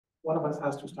one of us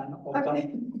has to stand up all the time.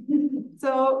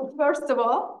 So first of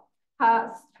all,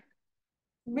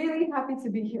 really happy to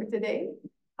be here today.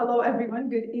 Hello, everyone.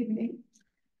 Good evening.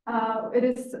 It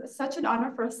is such an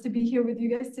honor for us to be here with you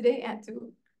guys today and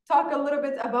to talk a little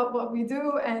bit about what we do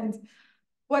and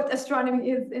what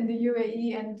astronomy is in the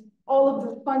UAE and all of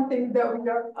the fun things that we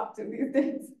are up to these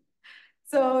days.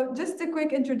 So just a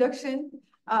quick introduction.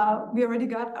 We already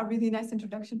got a really nice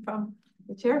introduction from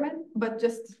the chairman, but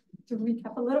just to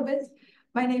recap a little bit,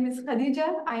 my name is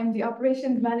Khadijah. I am the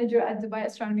operations manager at Dubai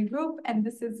Astronomy Group, and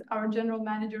this is our general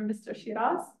manager, Mr.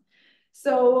 Sheeraz.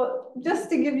 So just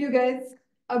to give you guys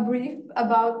a brief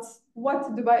about what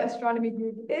Dubai Astronomy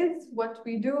Group is, what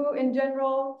we do in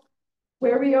general,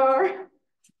 where we are,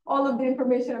 all of the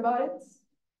information about it.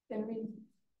 Can we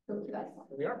go to that?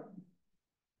 Here we are.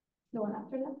 No one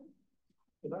after that?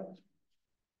 Goodbye.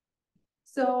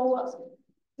 So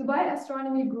Dubai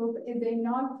Astronomy Group is a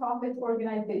non-profit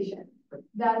organization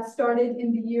that started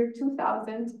in the year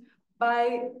 2000 by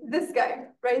this guy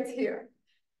right here.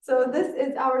 So this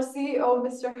is our CEO,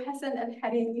 Mr. Hassan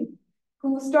Al-Hariri,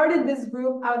 who started this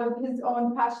group out of his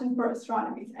own passion for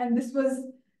astronomy. And this was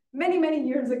many, many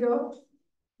years ago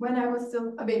when I was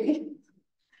still a baby.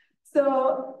 So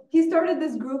he started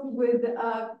this group with,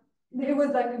 it was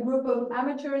like a group of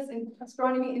amateurs and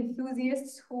astronomy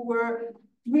enthusiasts who were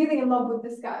really in love with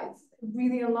the skies,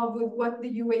 really in love with what the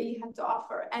UAE had to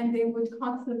offer. And they would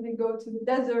constantly go to the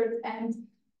desert and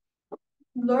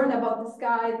learn about the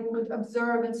sky. They would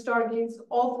observe and stargaze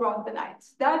all throughout the night.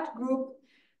 That group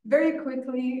very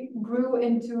quickly grew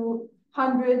into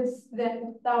hundreds,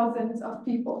 then thousands of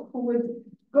people who would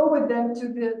go with them to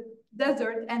the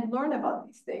desert and learn about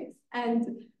these things.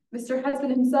 And Mr.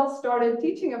 Hassan himself started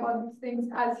teaching about these things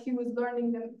as he was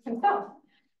learning them himself.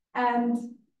 And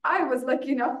I was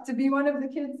lucky enough to be one of the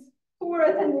kids who were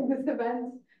attending this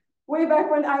event way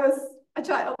back when I was a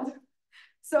child.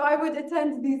 So I would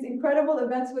attend these incredible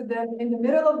events with them in the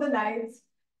middle of the night,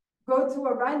 go to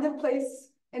a random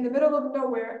place in the middle of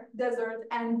nowhere, desert,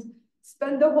 and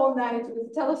spend the whole night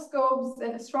with telescopes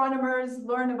and astronomers,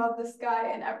 learn about the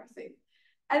sky and everything.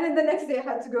 And then the next day I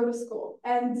had to go to school,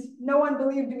 and no one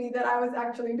believed me that I was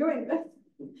actually doing this,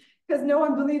 because no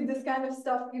one believed this kind of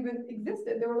stuff even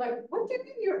existed. They were like, what do you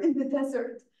mean you're in the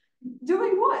desert?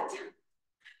 Doing what?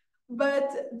 But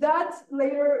that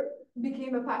later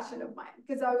became a passion of mine,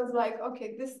 because I was like,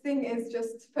 okay, this thing is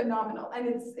just phenomenal. And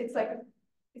it's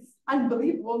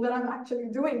unbelievable that I'm actually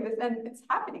doing this and it's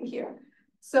happening here.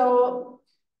 So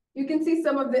you can see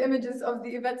some of the images of the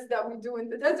events that we do in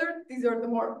the desert. These are the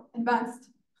more advanced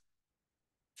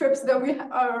trips that we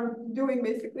are doing,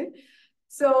 basically.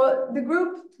 So the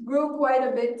group grew quite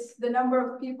a bit. The number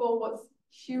of people was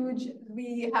huge.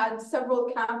 We had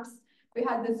several camps. We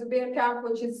had the Zubair camp,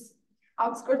 which is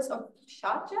outskirts of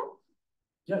Sharjah.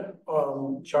 Yeah,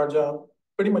 Sharjah,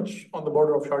 pretty much on the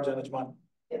border of Sharjah and Ajman.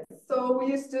 Yes, so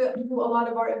we used to do a lot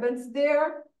of our events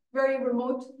there. Very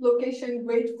remote location,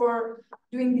 great for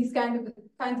doing these kinds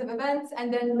of events.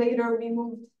 And then later we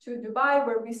moved to Dubai,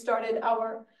 where we started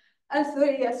our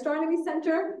Al-Thuraya Astronomy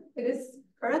Center. It is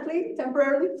currently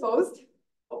temporarily closed.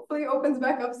 Hopefully opens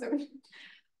back up soon.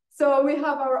 So we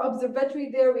have our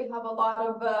observatory there. We have a lot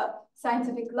of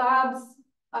scientific labs,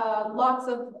 lots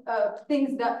of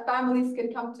things that families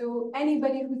can come to.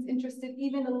 Anybody who's interested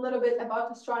even a little bit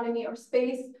about astronomy or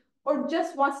space, or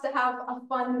just wants to have a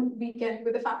fun weekend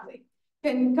with a family,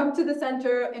 can come to the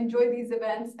center, enjoy these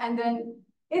events. And then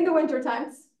in the winter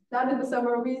times, not in the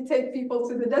summer, we take people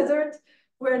to the desert,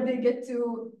 where they get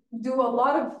to do a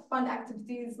lot of fun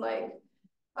activities like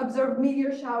observe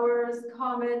meteor showers,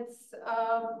 comets,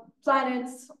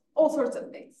 planets, all sorts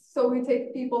of things. So we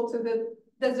take people to the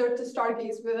desert to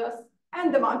stargaze with us,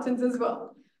 and the mountains as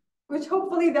well, which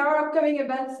hopefully there are upcoming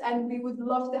events, and we would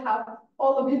love to have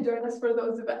all of you join us for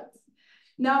those events.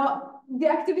 Now, the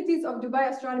activities of Dubai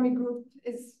Astronomy Group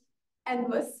is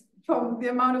endless from the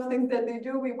amount of things that they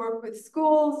do. We work with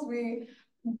schools, we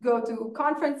go to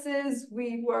conferences,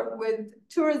 we work with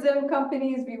tourism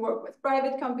companies, we work with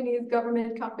private companies,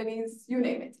 government companies, you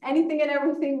name it. Anything and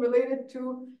everything related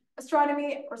to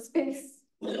astronomy or space,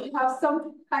 we have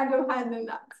some kind of hand in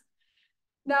that.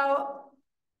 Now,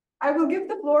 I will give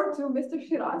the floor to Mr.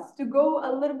 Sheeraz to go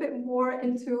a little bit more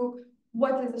into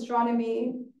what is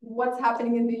astronomy, what's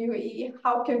happening in the UAE,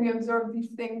 how can we observe these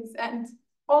things, and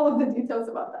all of the details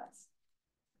about that.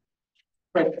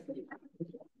 Right.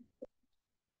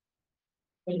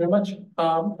 Thank you very much.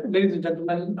 Ladies and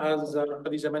gentlemen, as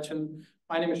Khadijah mentioned,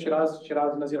 my name is Sheeraz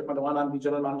Nazeer Awan. I'm the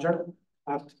general manager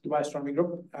at Dubai Astronomy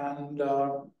Group. And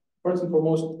first and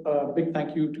foremost, a big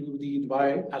thank you to the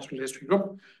Dubai Natural History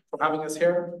Group for having us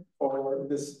here, for for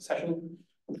this session.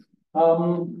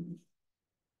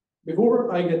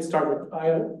 Before I get started,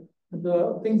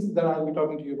 the things that I'll be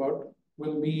talking to you about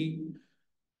will be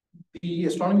the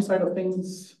astronomy side of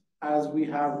things as we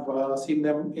have seen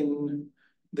them in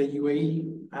the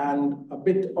UAE, and a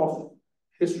bit of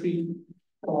history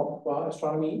of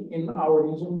astronomy in our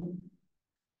region,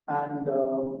 and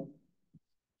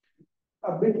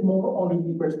a bit more on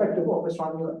the perspective of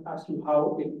astronomy as to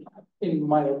how it, in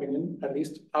my opinion, at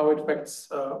least, how it affects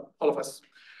all of us.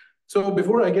 So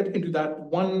before I get into that,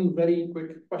 one very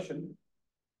quick question.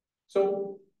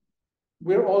 So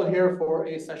we're all here for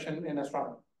a session in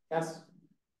astronomy, yes?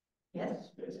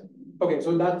 Yes. Okay,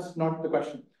 so that's not the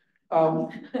question.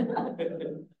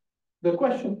 The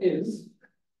question is,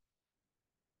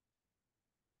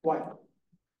 why?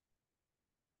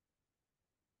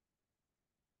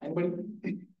 Anybody?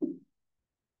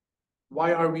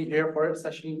 Why are we here for a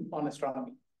session on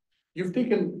astronomy? You've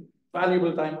taken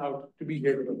valuable time out to be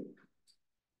here today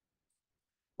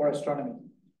for astronomy.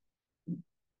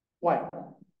 Why?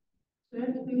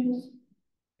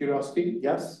 Curiosity,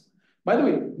 yes. By the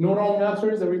way, no wrong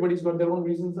answers. Everybody's got their own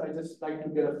reasons. I just like to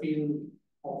get a feel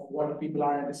of what people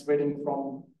are anticipating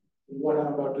from what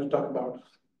I'm about to talk about.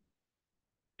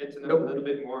 Get to know a little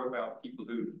bit more about people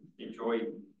who enjoy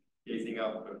gazing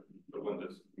up at the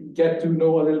wonders. Get to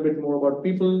know a little bit more about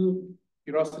people,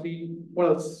 curiosity. What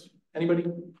else? Anybody?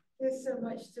 There's so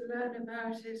much to learn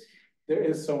about it. There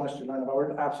is so much to learn about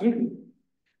it, absolutely.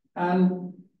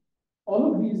 And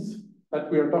all of these that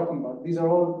we are talking about, these are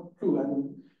all true,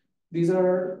 and these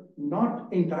are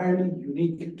not entirely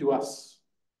unique to us.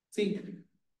 See,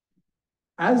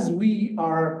 as we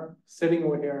are sitting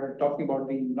over here talking about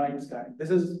the night sky, this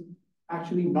is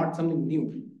actually not something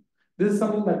new. This is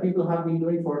something that people have been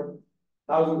doing for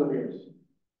thousands of years.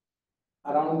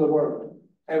 Around the world,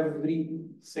 every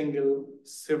single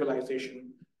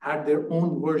civilization had their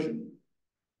own version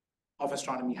of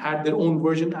astronomy, had their own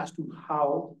version as to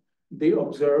how they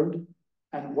observed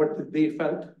and what they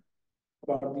felt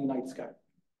about the night sky.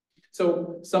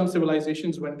 So some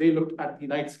civilizations, when they looked at the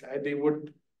night sky, they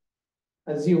would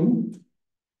assume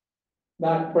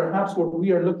that perhaps what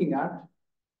we are looking at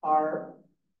are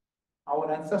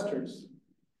our ancestors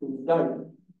who died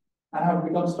and have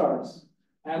become stars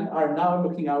and are now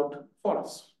looking out for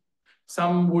us.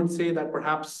 Some would say that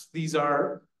perhaps these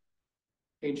are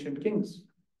ancient kings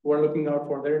who are looking out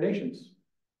for their nations.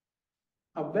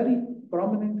 A very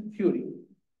prominent theory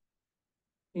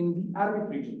in the Arabic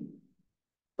region,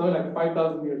 something like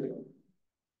 5,000 years ago,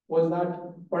 was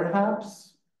that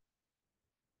perhaps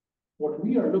what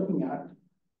we are looking at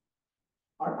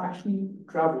are actually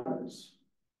travelers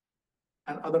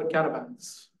and other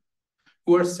caravans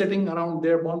who are sitting around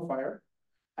their bonfire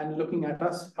and looking at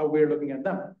us how we're looking at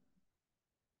them.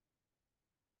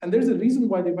 And there's a reason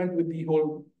why they went with the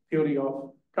whole theory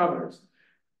of travelers.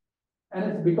 And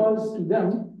it's because to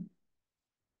them,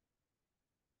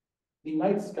 the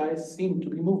night skies seem to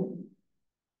be moving.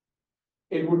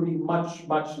 It would be much,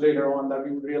 much later on that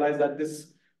we would realize that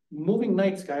this moving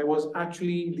night sky was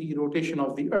actually the rotation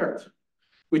of the Earth,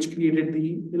 which created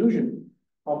the illusion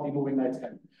of the moving night sky.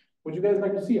 Would you guys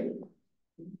like to see it?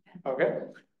 Okay.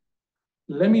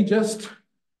 Let me just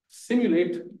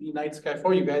simulate the night sky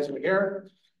for you guys over here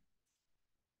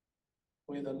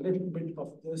with a little bit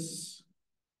of this.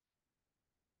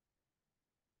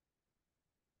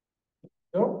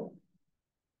 No.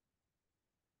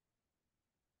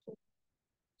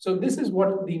 So this is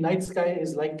what the night sky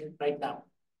is like right now.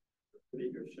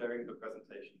 You're sharing the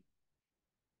presentation.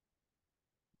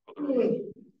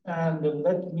 And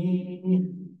let me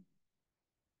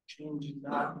change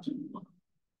that.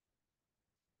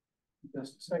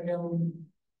 Just a second.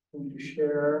 I'm going to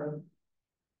share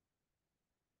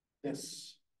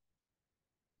this.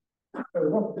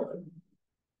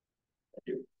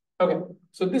 Okay,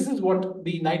 so this is what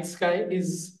the night sky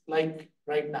is like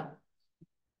right now.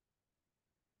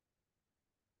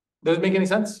 Does it make any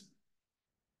sense?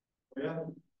 Yeah.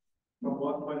 From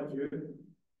what point of view?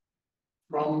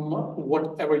 From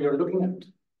whatever you're looking at.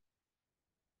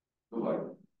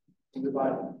 Dubai. In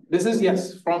Dubai. This is,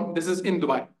 yes, this is in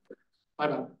Dubai. My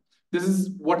bad. This is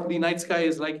what the night sky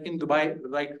is like in Dubai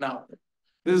right now.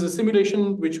 This is a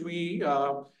simulation which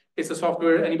it's a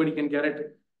software, anybody can get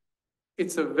it.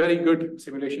 It's a very good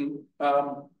simulation.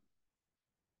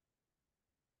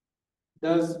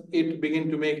 Does it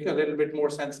begin to make a little bit more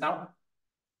sense now?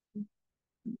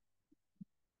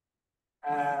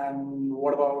 And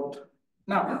what about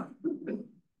now?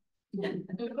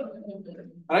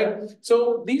 All right,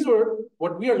 so these were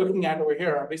what we are looking at over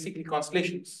here are basically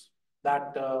constellations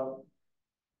that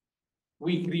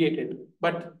we created.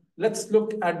 But let's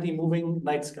look at the moving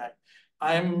night sky.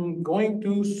 I'm going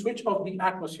to switch off the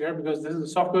atmosphere because this is a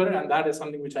software and that is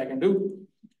something which I can do.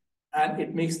 And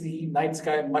it makes the night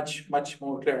sky much, much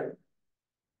more clear.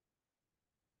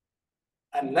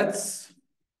 And let's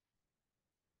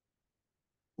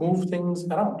move things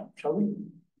around, shall we?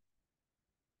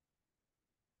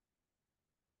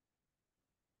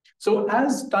 So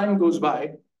as time goes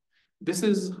by, this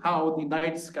is how the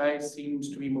night sky seems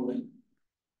to be moving.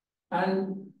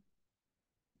 And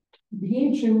the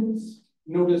ancients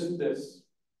noticed this.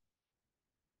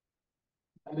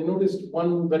 And they noticed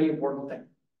one very important thing.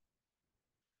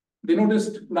 They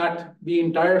noticed that the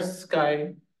entire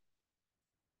sky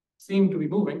seemed to be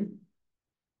moving,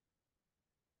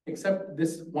 except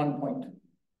this one point.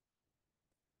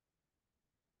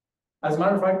 As a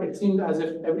matter of fact, it seemed as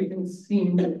if everything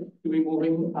seemed to be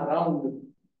moving around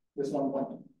this one point.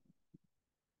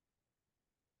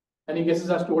 Any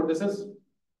guesses as to what this is?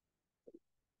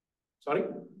 Sorry?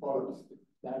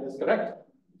 That is correct.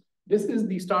 This is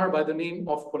the star by the name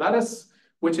of Polaris,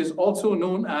 which is also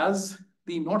known as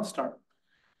the North Star.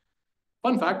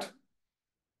 Fun fact,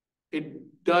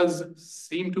 it does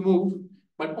seem to move,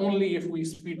 but only if we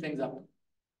speed things up.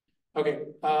 Okay,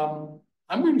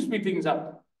 I'm going to speed things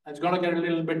up. It's going to get a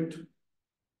little bit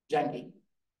janky.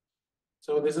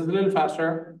 So this is a little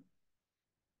faster.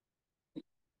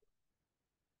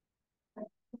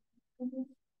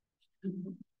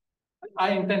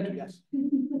 I intend to, yes.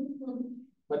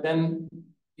 But then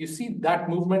you see that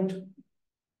movement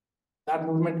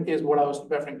is what I was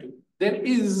referring to. There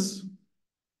is,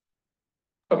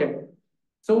 okay.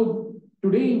 So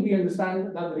today we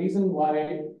understand that the reason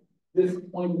why this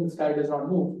point in the sky does not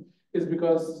move is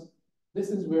because this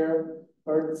is where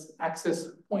Earth's axis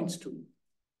points to.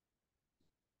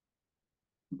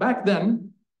 Back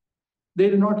then, they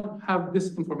did not have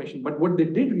this information, but what they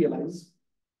did realize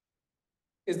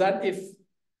is that if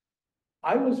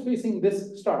I was facing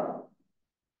this star,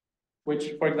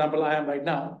 which, for example, I am right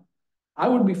now, I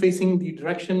would be facing the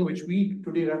direction which we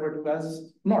today refer to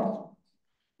as north,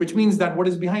 which means that what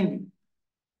is behind me?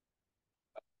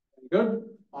 Very good.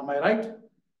 On my right.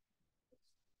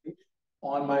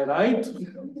 On my right.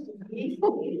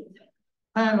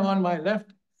 And on my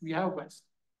left, we have west.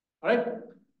 All right.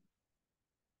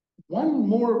 One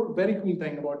more very cool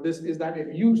thing about this is that if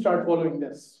you start following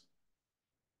this,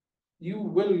 you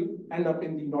will end up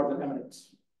in the Northern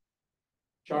Emirates.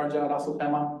 Sharjah, Ras Al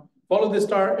Khaimah. Follow this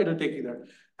star, it'll take you there.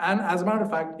 And as a matter of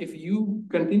fact, if you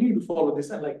continue to follow this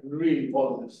and like really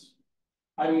follow this,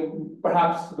 I mean,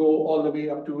 perhaps go all the way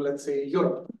up to, let's say,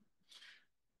 Europe,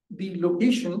 the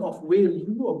location of where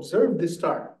you observe this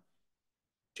star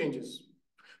changes.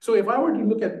 So if I were to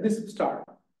look at this star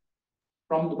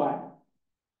from Dubai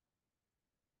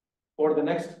for the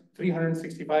next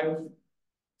 365,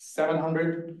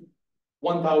 700,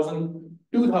 1,000,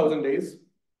 2,000 days,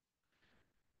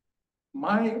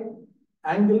 my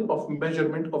angle of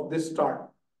measurement of this star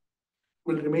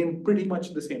will remain pretty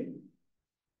much the same.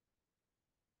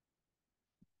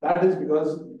 That is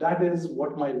because that is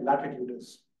what my latitude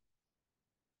is.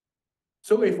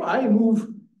 So if I move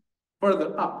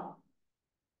further up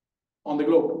on the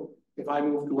globe, if I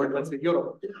move toward, let's say,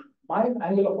 Europe, my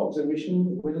angle of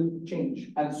observation will change.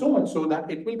 And so much so that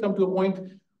it will come to a point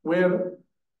where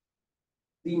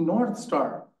the North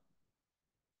Star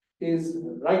is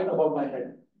right above my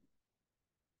head.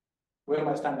 Where am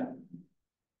I standing?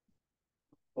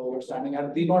 Well, we're standing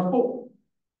at the North Pole.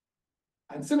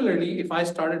 And similarly, if I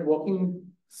started walking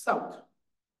south,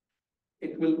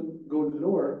 it will go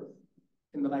lower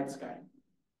in the night sky.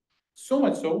 So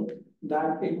much so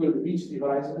that it will reach the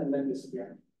horizon and then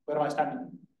disappear. Where am I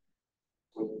standing?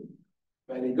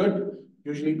 Very good.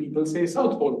 Usually people say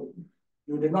South Pole.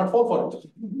 You did not fall for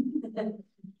it.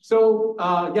 So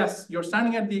yes, you're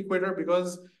standing at the equator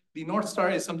because the North Star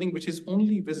is something which is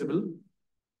only visible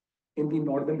in the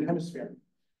Northern Hemisphere.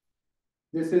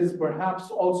 This is perhaps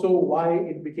also why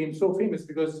it became so famous,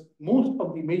 because most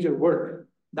of the major work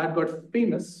that got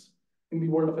famous in the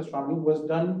world of astronomy was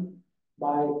done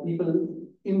by people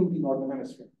in the Northern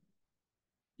Hemisphere.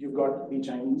 You've got the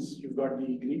Chinese, you've got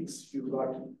the Greeks, you've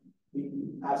got the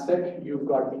Aztec, you've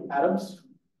got the Arabs.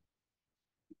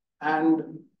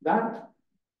 And that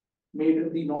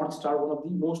made the North Star one of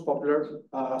the most popular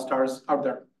stars out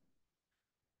there.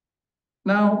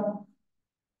 Now,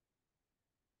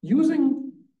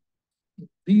 using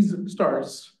these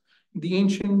stars, the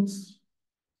ancients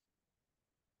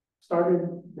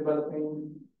started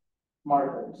developing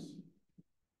markers.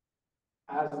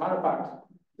 As a matter of fact,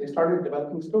 they started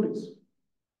developing stories.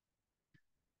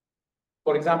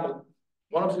 For example,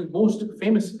 one of the most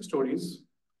famous stories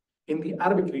in the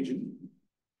Arabic region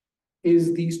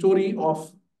is the story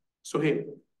of Suhail.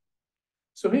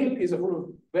 Suhail is a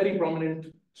very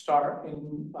prominent star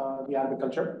in the Arabic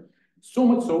culture, so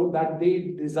much so that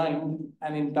they designed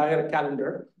an entire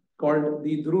calendar called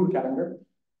the Durur calendar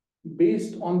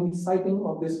based on the sighting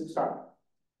of this star,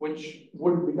 which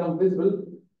would become visible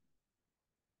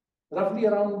roughly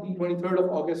around the 23rd of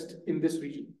August in this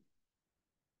region.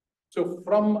 So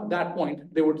from that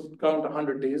point, they would count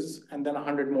 100 days, and then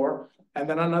 100 more, and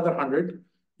then another 100.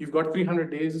 You've got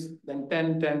 300 days, then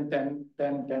 10, 10, 10,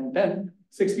 10, 10, 10,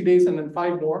 60 days, and then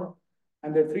 5 more,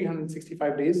 and then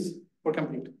 365 days were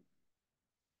complete.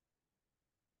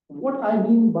 What I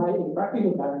mean by a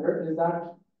practical calendar is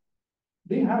that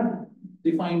they had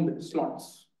defined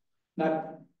slots,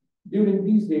 that during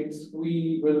these dates,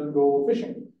 we will go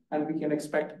fishing, and we can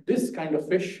expect this kind of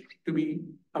fish to be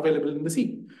available in the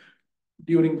sea.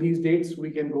 During these dates,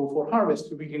 we can go for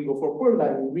harvest, we can go for pearl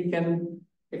diving, we can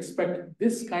expect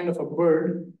this kind of a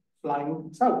bird flying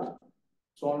south,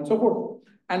 so on and so forth.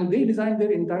 And they designed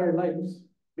their entire lives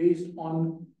based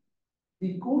on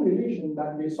the correlation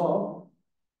that they saw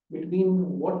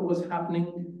between what was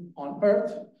happening on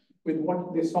Earth with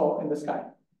what they saw in the sky.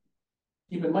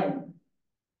 Keep in mind,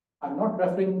 I'm not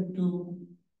referring to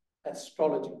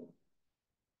astrology.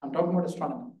 I'm talking about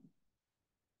astronomy.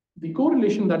 The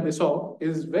correlation that they saw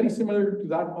is very similar to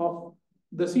that of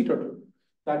the sea turtle,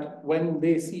 that when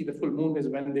they see the full moon is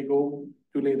when they go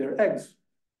to lay their eggs.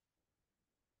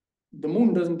 The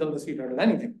moon doesn't tell the sea turtle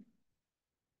anything.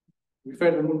 To be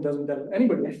fair, the moon doesn't tell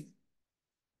anybody anything.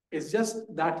 It's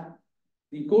just that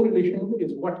the correlation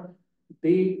is what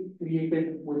they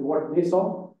created with what they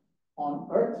saw on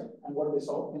Earth and what they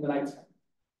saw in the night sky.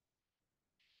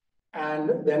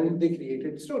 And then they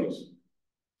created stories.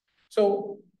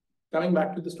 So coming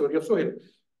back to the story of Suhail.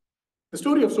 The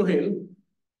story of Suhail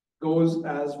goes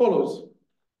as follows.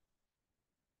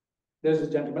 There's a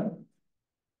gentleman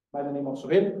by the name of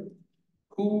Suhail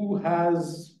who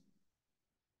has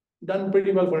done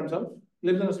pretty well for himself,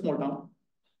 lives in a small town.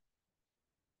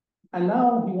 And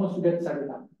now he wants to get settled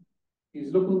down.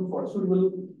 He's looking for a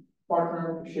suitable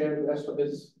partner to share the rest of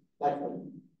his life with.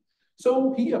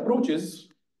 So he approaches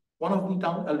one of the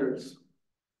town elders,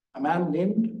 a man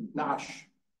named Naash.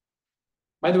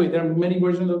 By the way, there are many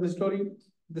versions of this story.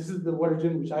 This is the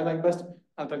version which I like best.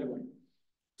 I'll tell you why.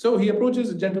 So he approaches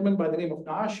a gentleman by the name of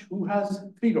Naash who has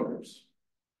 3 daughters.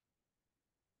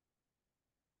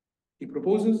 He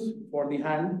proposes for the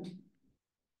hand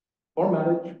for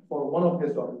marriage for one of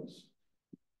his daughters.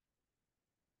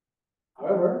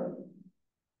 However,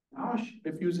 Naash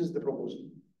refuses the proposal,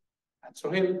 and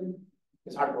Suhail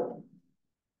is heartbroken.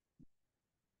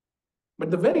 But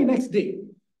the very next day,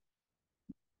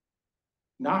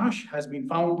 Naash has been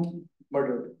found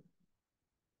murdered.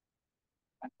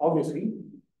 And obviously,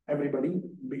 everybody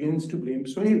begins to blame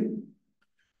Suhail.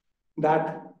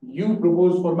 That you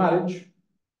proposed for marriage,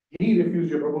 he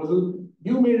refused your proposal,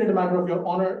 you made it a matter of your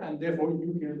honor, and therefore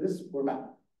you killed this poor man.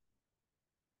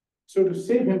 So to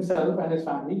save himself and his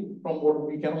family from what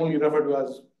we can only refer to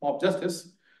as mob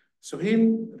justice,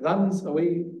 Suhail runs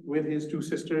away with his 2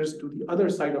 sisters to the other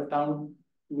side of town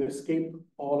to escape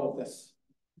all of this.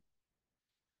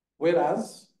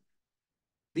 Whereas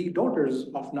the daughters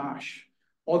of Naash,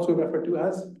 also referred to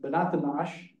as Banat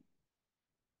Naash,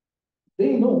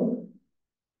 they know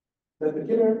that the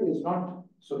killer is not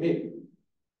Suhail.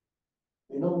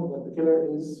 They know that the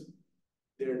killer is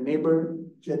their neighbor,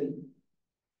 Jedi,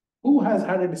 who has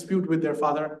had a dispute with their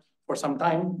father for some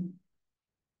time,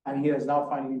 and he has now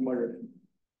finally murdered him.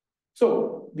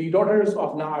 So the daughters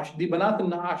of Naash, the Banat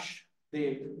Naash,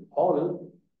 they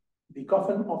haul the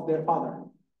coffin of their father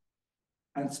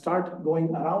and start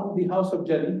going around the house of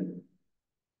Jedi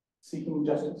seeking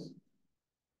justice.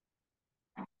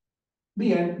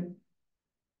 The end.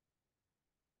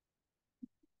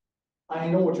 I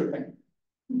know what you're thinking.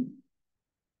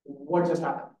 What just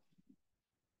happened?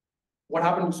 What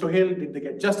happened to Suhail? Did they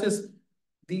get justice?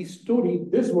 The story,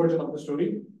 this version of the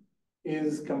story,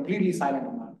 is completely silent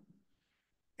on that.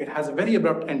 It has a very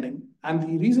abrupt ending. And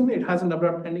the reason it has an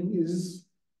abrupt ending is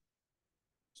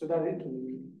so that it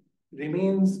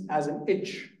remains as an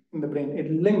itch in the brain.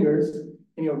 It lingers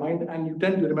in your mind and you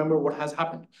tend to remember what has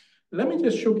happened. Let me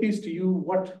just showcase to you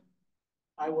what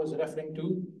I was referring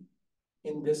to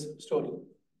in this story.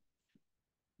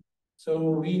 So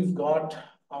we've got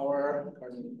our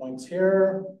cardinal points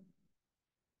here.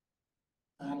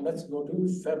 And let's go to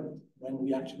Feb when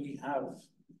we actually have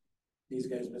these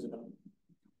guys visible.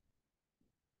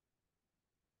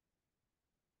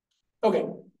 Okay,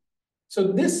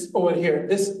 so this over here,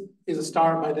 this is a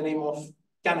star by the name of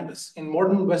Cannabis. In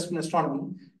modern Western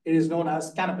astronomy, it is known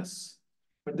as Canopus.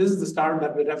 But this is the star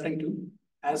that we're referring to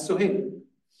as Sohail.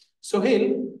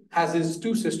 Sohail has his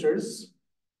two sisters,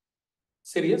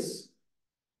 Sirius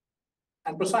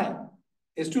and Procyon.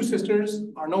 His two sisters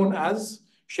are known as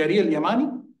Shari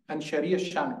al-Yamani and Shari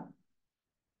al-Shami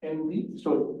in the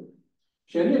story.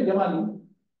 Shari al-Yamani,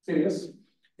 Sirius,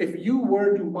 if you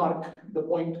were to mark the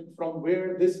point from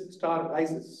where this star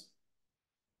rises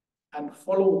and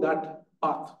follow that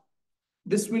path,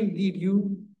 this will lead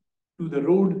you to the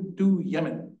road to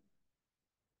Yemen.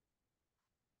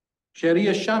 Shari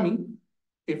al-Shami,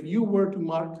 if you were to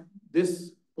mark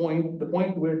this point, the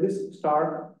point where this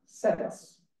star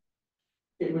sets,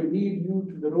 it will lead you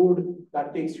to the road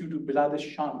that takes you to Bilad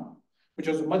al-Sham, which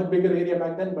was a much bigger area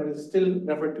back then, but is still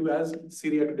referred to as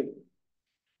Syria today.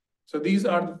 So these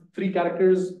are the three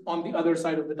characters on the other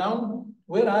side of the town,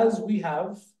 whereas we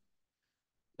have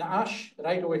Na'ash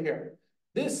right over here.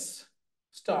 This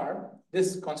star,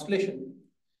 this constellation,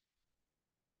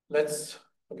 let's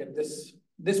look at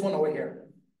this one over here.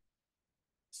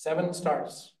 7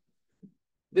 stars.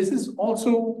 This is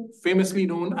also famously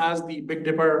known as the Big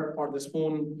Dipper or the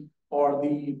Spoon or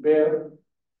the Bear.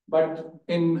 But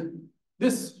in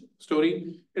this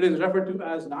story, it is referred to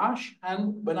as Na'ash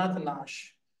and Banat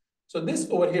Na'ash. So this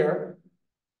over here,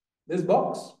 this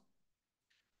box,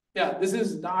 yeah, this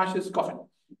is Na'ash's coffin,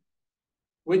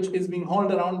 which is being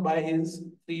hauled around by his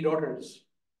 3 daughters,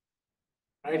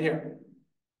 right here,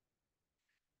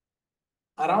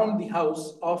 around the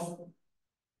house of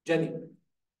Jenny,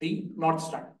 the North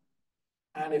Star.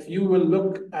 And if you will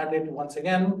look at it once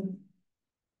again,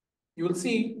 you will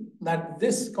see that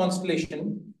this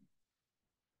constellation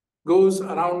goes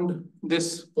around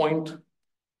this point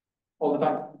all the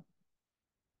time.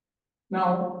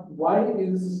 Now, why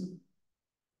is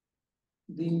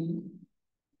the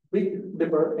Big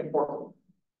Dipper important?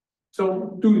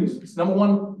 So 2 reasons. Number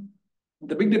one,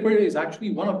 the Big Dipper is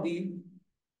actually one of the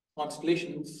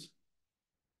constellations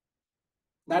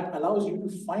that allows you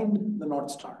to find the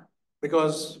North Star.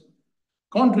 Because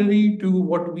contrary to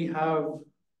what we have,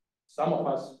 some of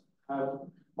us have,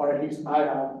 or at least I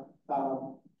have,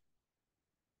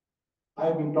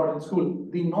 I've been taught in school,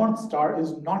 the North Star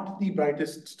is not the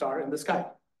brightest star in the sky.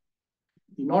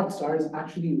 The North Star is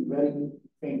actually very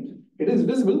faint. It is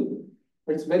visible,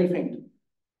 but it's very faint.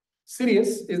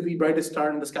 Sirius is the brightest star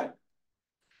in the sky.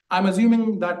 I'm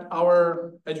assuming that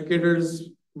our educators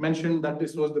mentioned that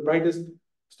this was the brightest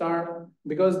star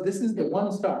because this is the one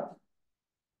star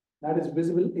that is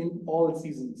visible in all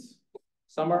seasons.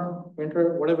 Summer,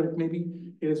 winter, whatever it may be,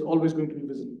 it is always going to be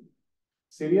visible.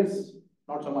 Sirius,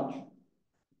 not so much.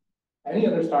 Any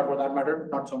other star for that matter,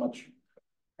 not so much,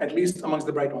 at least amongst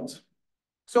the bright ones.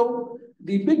 So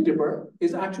the Big Dipper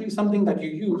is actually something that you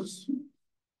use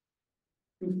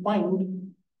to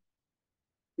find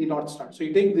the North Star. So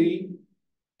you take the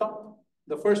top,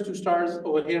 the first 2 stars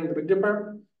over here in the Big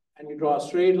Dipper, and you draw a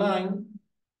straight line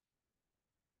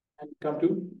and come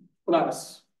to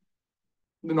Polaris,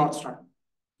 the North Star.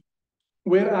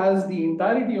 Whereas the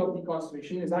entirety of the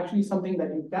constellation is actually something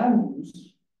that you can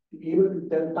use to be able to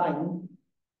tell time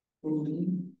in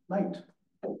the night.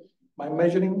 By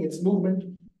measuring its movement,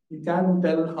 you can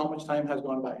tell how much time has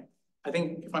gone by. I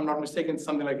think, if I'm not mistaken, it's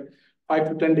something like 5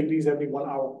 to 10 degrees every 1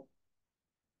 hour.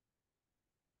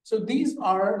 So these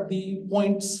are the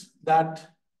points that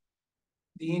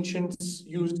the ancients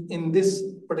used in this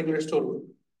particular story.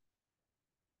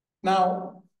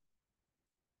 Now,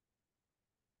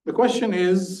 the question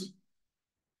is,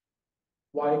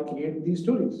 why create these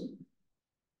stories?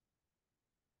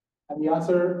 And the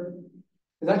answer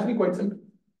is actually quite simple.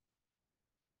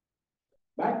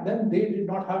 Back then, they did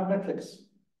not have Netflix.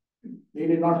 They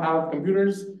did not have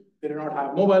computers. They did not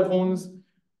have mobile phones.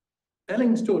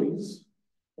 Telling stories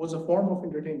was a form of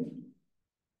entertainment.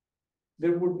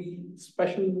 There would be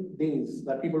special days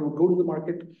that people would go to the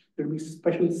market. There would be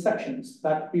special sections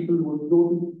that people would go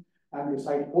to and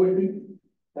recite poetry,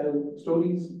 tell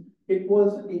stories. It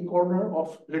was a corner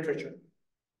of literature.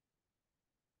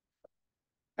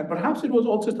 And perhaps it was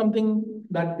also something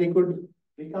that they could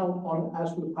recount on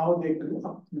as to how they grew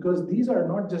up, because these are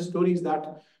not just stories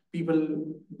that people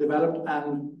developed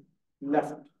and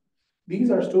left.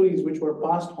 These are stories which were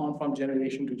passed on from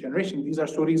generation to generation. These are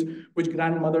stories which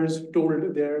grandmothers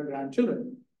told their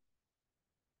grandchildren.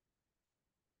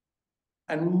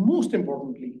 And most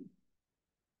importantly,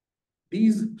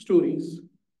 these stories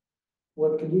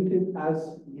were created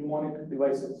as mnemonic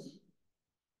devices.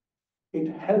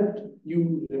 It helped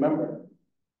you remember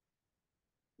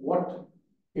what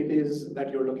it is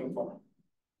that you're looking for.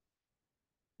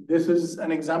 This is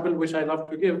an example which I love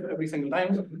to give every single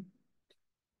time.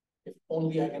 If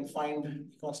only I can find the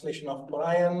constellation of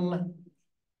Orion.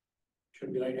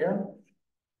 Should be right here.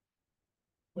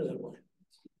 Where's that boy?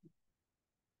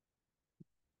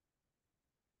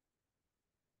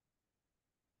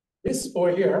 This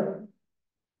over here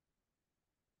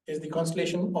is the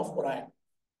constellation of Orion.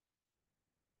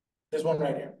 This one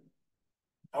right here.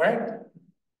 All right.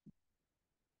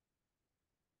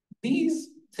 These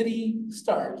three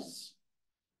stars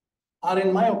are,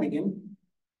 in my opinion,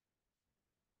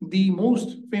 the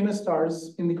most famous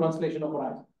stars in the constellation of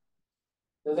Orion.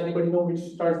 Does anybody know which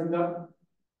stars these are?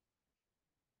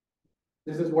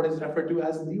 This is what is referred to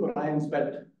as the Orion's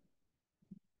belt,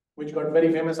 which got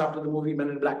very famous after the movie Men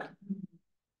in Black.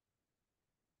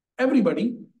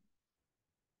 Everybody,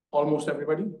 almost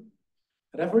everybody,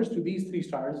 refers to these three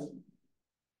stars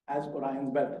as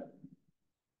Orion's belt.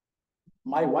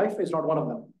 My wife is not one of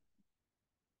them.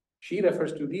 She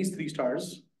refers to these three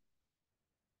stars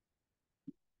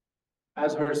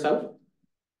as herself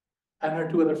and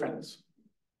her two other friends.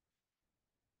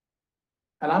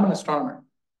 And I'm an astronomer.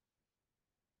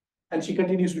 And she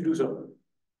continues to do so.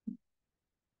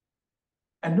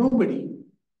 And nobody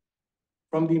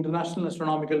from the International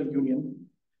Astronomical Union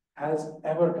has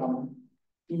ever come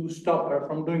to stop her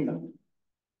from doing that.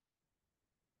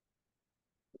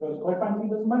 Because quite frankly,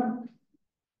 it doesn't matter.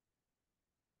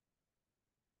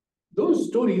 Those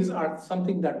stories are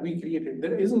something that we created.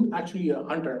 There isn't actually a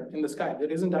hunter in the sky.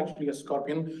 There isn't actually a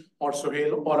scorpion or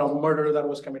Sohail or a murder that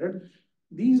was committed.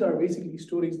 These are basically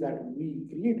stories that we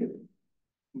created.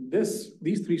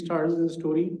 These three stars is a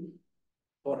story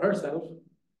for herself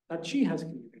that she has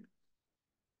created.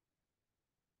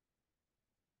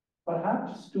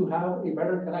 Perhaps to have a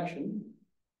better connection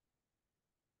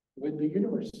with the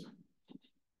universe.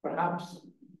 Perhaps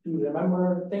to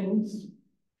remember things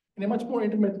in a much more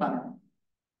intimate manner.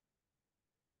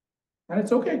 And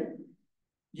it's okay.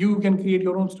 You can create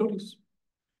your own stories.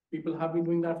 People have been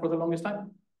doing that for the longest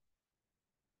time.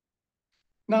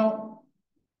 Now,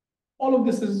 all of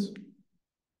this is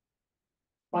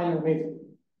fine and amazing.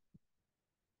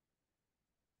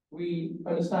 We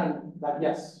understand that,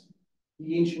 yes,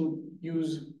 the ancient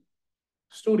use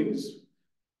stories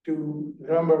to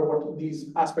remember what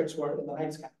these aspects were in the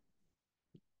night sky.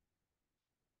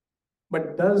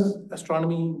 But does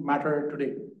astronomy matter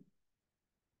today?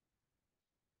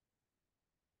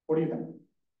 What do you think?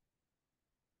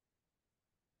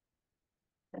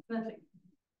 Definitely.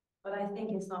 But I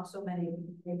think it's not so many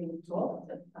maybe talk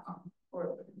that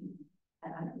or I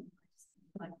don't know,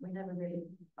 like we never really,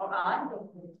 or I don't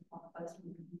really talk about it.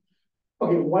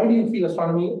 Okay, why do you feel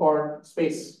astronomy or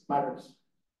space matters?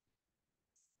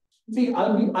 See,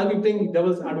 I'll be playing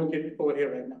devil's advocate over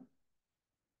here right now.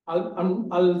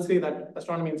 I'll say that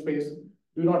astronomy and space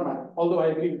do not matter, although I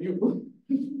agree with you.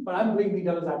 But I'm playing the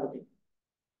devil's advocate.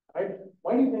 Right?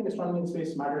 Why do you think astronomy and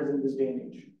space matters in this day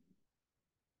and age?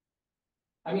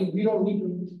 I mean, we don't need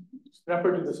to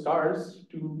refer to the stars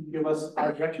to give us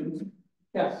our directions.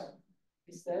 Yes.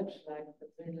 Research like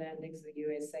the moon landings, the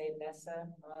USA, NASA,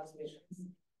 Mars missions.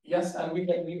 Yes, and we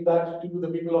can leave that to the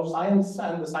people of science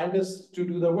and the scientists to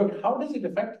do the work. How does it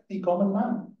affect the common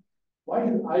man? Why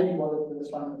do I be bothered with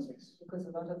astronomy and space? Because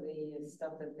a lot of the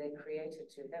stuff that they created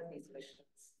to have these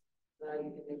missions now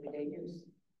you can everyday use.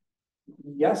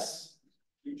 Yes.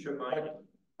 Future mining.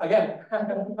 Again,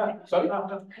 sorry?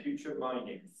 Future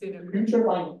mining. Future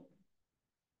mining.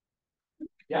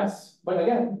 Yes, but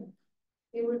again,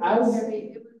 It would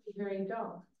be very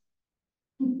dark.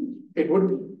 it would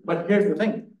be. But here's the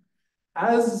thing.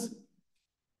 As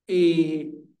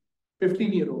a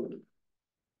 15-year-old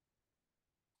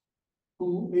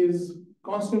who is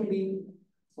constantly,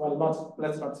 well,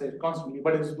 let's not say constantly,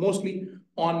 but is mostly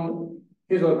on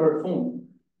his or her phone,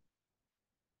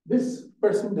 this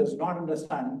person does not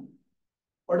understand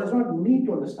or does not need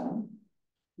to understand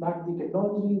that the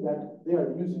technology that they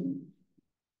are using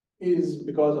is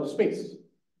because of space.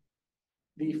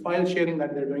 The file sharing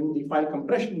that they're doing, the file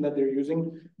compression that they're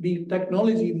using, the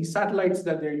technology, the satellites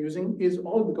that they're using is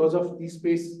all because of the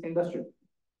space industry.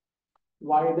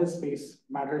 Why does space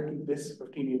matter to this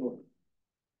 15-year-old?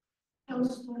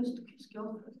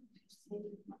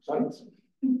 Sorry?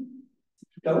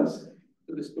 Tell us.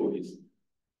 To the stories.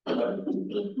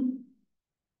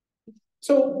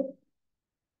 So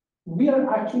we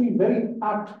are actually very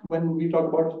apt when we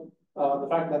talk about the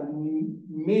fact that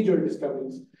major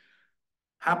discoveries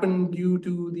happen due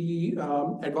to the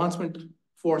advancement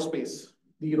for space.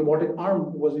 The robotic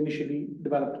arm was initially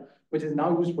developed, which is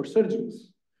now used for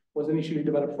surgeries, was initially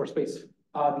developed for space.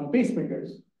 The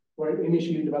pacemakers were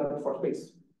initially developed for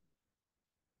space.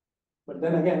 But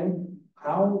then again,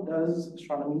 how does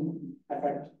astronomy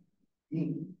affect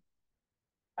me?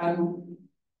 And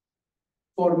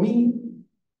for me,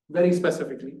 very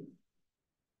specifically,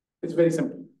 it's very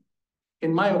simple.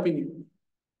 In my opinion,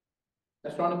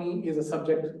 astronomy is a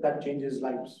subject that changes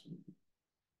lives.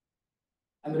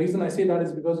 And the reason I say that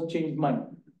is because it changed mine.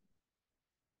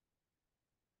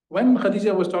 When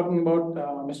Khadijah was talking about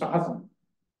Mr. Hassan,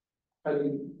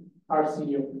 our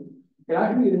CEO, it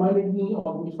actually reminded me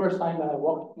of the first time that I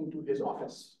walked into his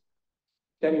office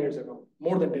 10 years ago,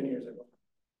 more than 10 years ago,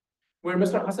 where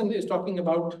Mr. Hassan is talking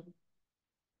about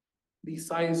the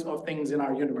size of things in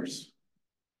our universe.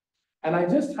 And I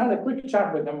just had a quick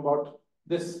chat with him about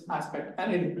this aspect,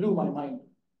 and it blew my mind.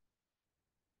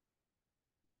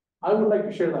 I would like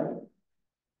to share that.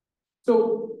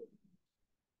 So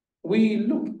we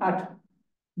look at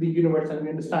the universe and we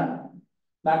understand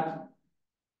that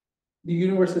the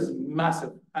universe is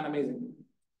massive and amazing.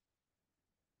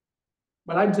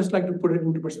 But I'd just like to put it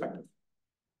into perspective.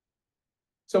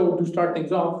 So to start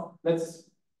things off, let's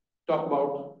talk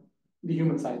about the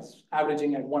human size,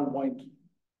 averaging at 1.6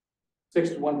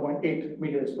 to 1.8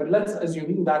 meters. But let's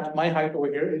assume that my height over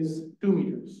here is 2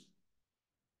 meters,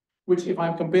 which if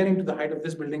I'm comparing to the height of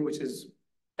this building, which is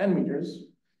 10 meters,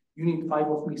 you need 5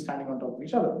 of me standing on top of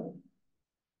each other,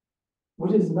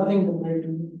 which is nothing compared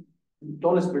to the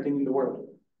tallest building in the world,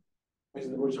 which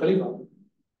is the Burj Khalifa,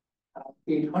 at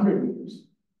 800 meters.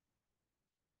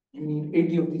 You need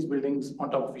 80 of these buildings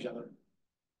on top of each other.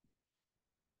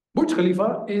 Burj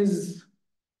Khalifa is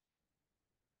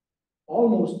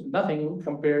almost nothing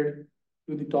compared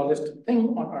to the tallest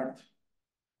thing on Earth,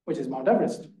 which is Mount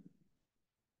Everest,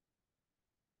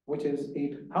 which is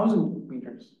 8,000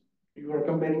 meters. You are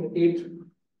comparing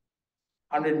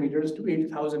 800 meters to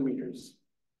 8,000 meters.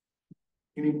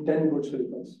 You need 10 Burj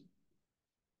Khalifas.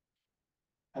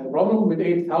 And the problem with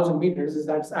 8,000 meters is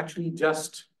that it's actually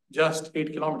just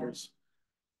 8 kilometers.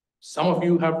 Some of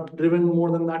you have driven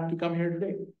more than that to come here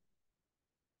today.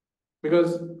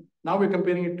 Because now we're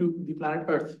comparing it to the planet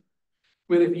Earth,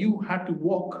 where if you had to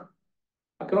walk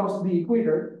across the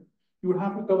equator, you would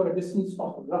have to cover a distance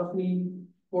of roughly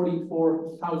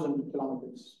 44,000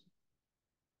 kilometers.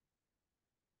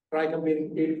 Try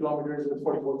comparing 8 kilometers with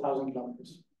 44,000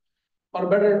 kilometers. Or a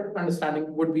better understanding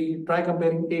would be try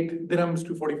comparing 8 dirhams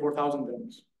to 44,000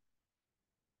 dirhams.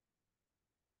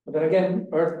 But then again,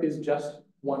 Earth is just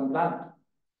one planet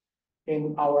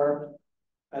in our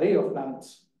array of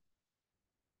planets.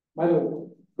 By the way,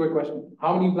 quick question.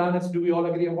 How many planets do we all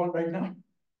agree upon right now?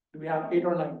 Do we have 8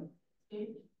 or 9? 8.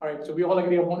 All right, so we all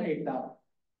agree upon 8 now.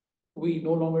 We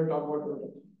no longer talk about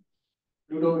Pluto.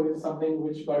 Pluto is something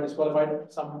which got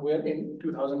disqualified somewhere in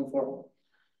 2004.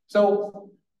 So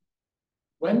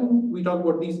when we talk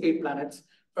about these 8 planets,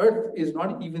 Earth is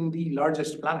not even the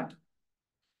largest planet.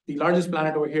 The largest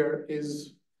planet over here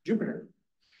is Jupiter,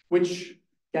 which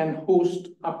can host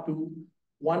up to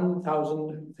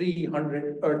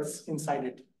 1,300 Earths inside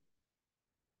it,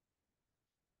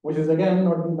 which is again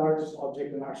not the largest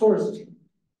object in our solar system.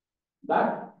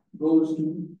 That goes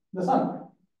to the sun,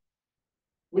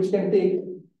 which can take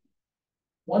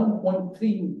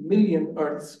 1.3 million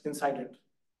Earths inside it.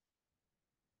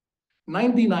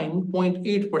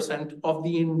 99.8% of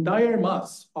the entire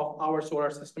mass of our solar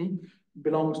system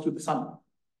belongs to the sun.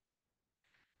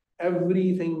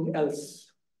 Everything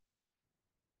else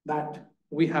that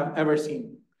we have ever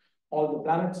seen, all the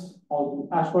planets, all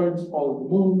the asteroids, all the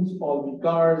moons, all the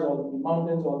cars, all the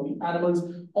mountains, all the animals,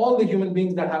 all the human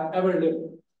beings that have ever lived,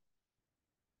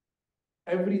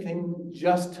 everything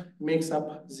just makes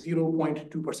up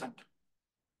 0.2%.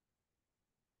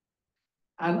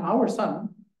 And our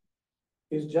sun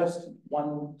is just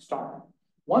one star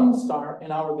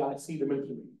in our galaxy, the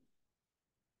Milky Way,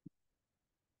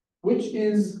 which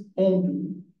is home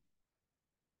to,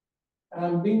 and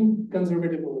I'm being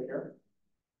conservative over here,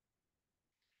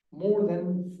 more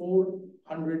than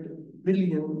 400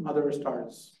 billion other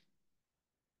stars.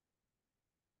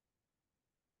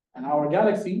 And our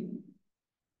galaxy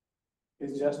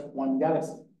is just one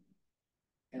galaxy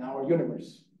in our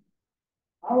universe.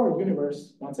 Our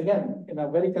universe, once again, in a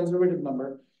very conservative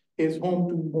number, is home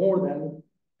to more than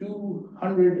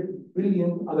 200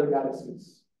 billion other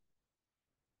galaxies.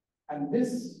 And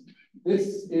this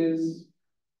is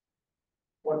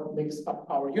what makes up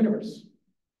our universe.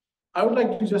 I would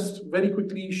like to just very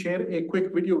quickly share a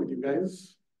quick video with you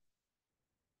guys.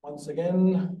 Once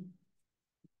again.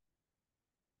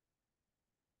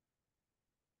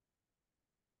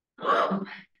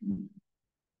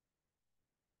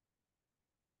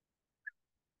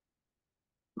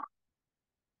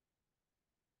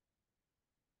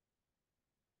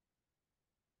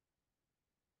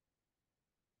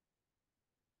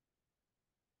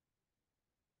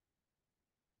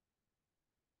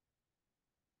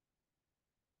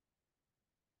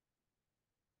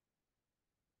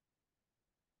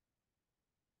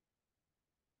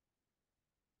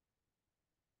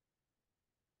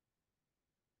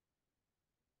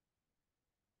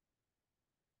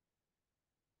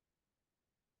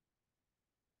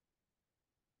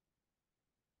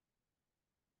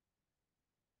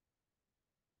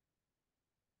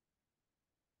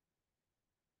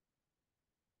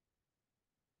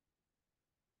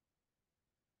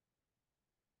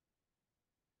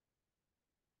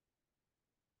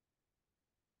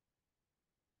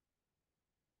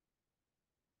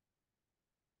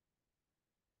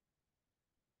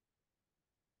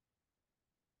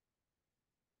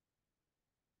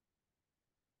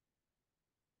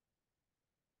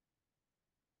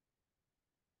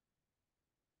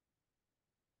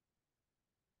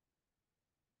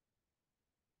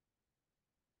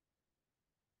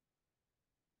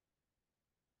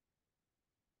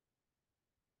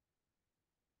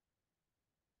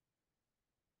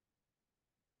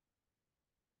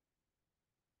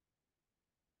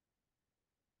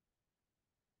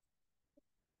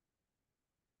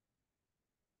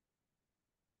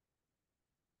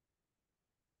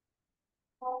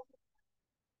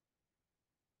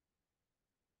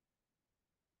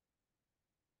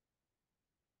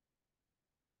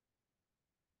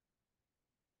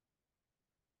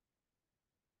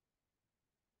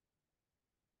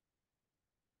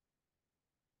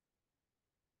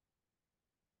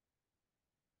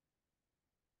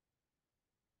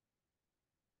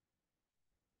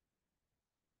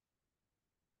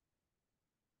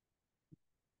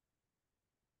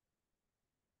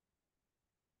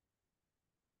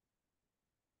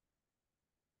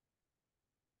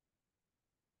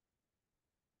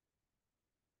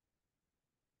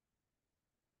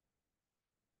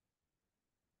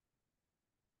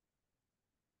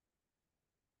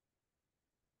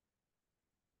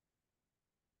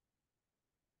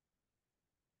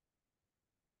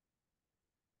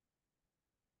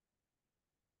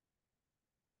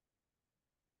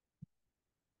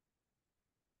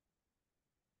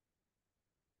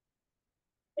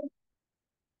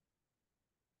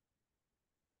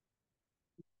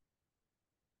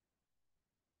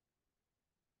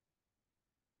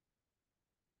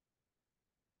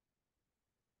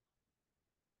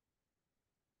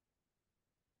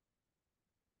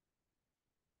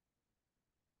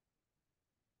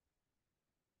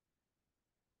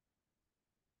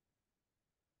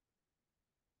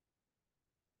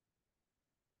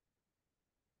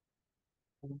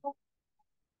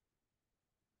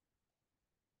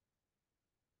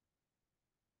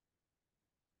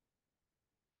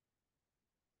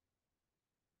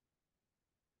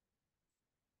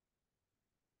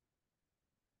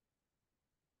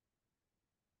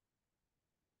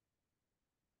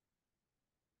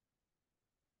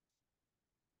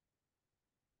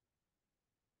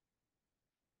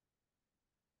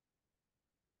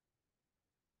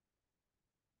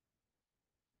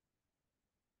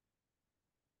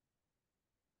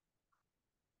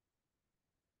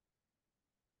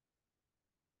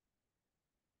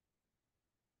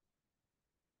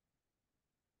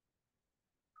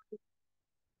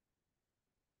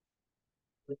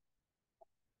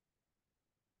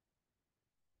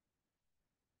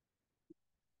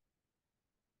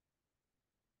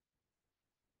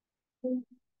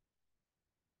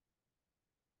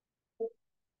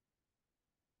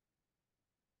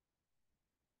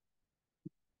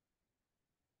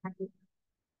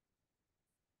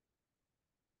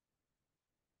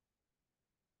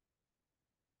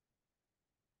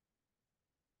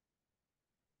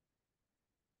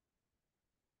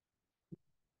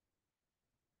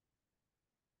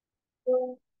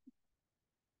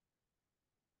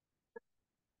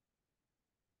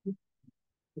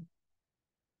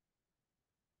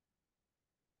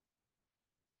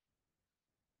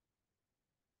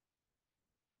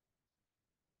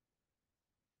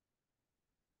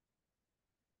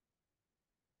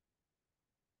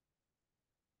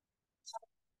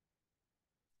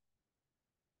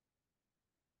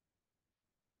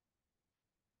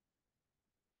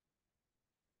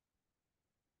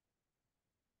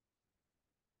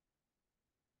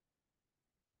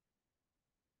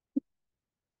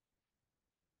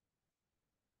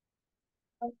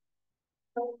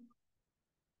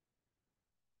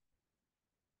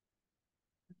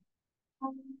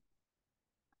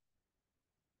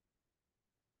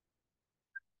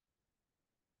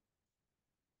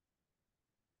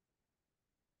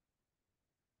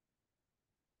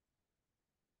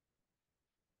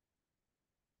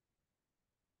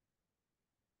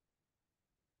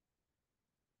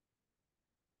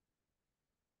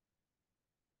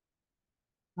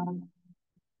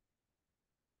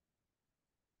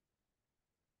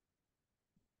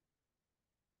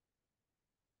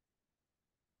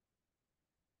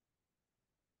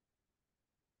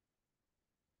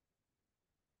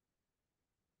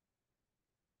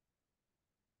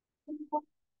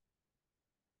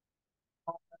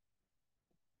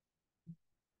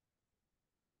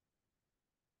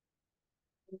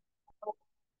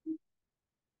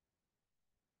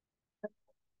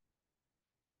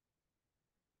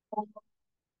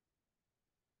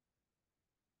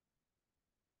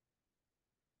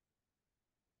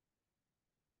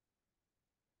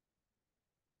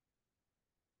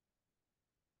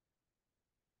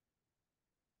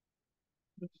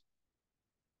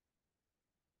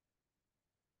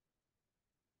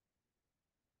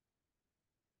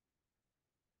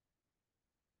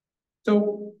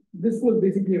 So this was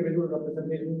basically a visual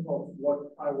representation of what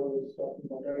I was talking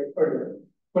about earlier.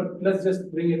 But let's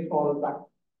just bring it all back.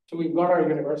 So we've got our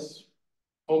universe,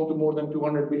 home to more than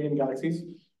 200 billion galaxies,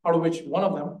 out of which one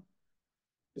of them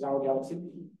is our galaxy,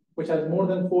 which has more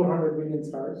than 400 billion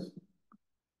stars,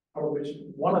 out of which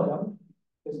one of them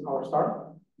is our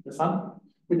star, the sun,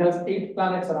 which has 8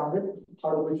 planets around it,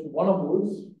 out of which one of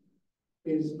those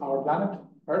is our planet,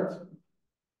 Earth,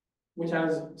 which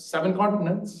has 7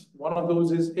 continents. One of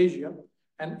those is Asia.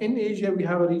 And in Asia, we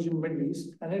have a region, Middle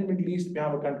East. And in Middle East, we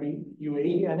have a country,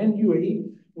 UAE. And in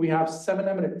UAE, we have 7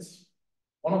 emirates.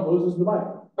 One of those is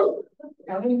Dubai.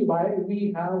 And in Dubai,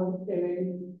 we have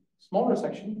a smaller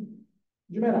section,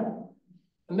 Jumeirah.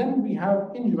 And then we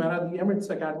have in Jumeirah, the Emirates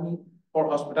Academy for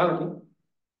Hospitality.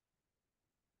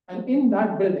 And in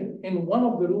that building, in one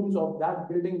of the rooms of that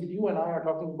building, you and I are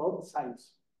talking about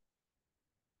size,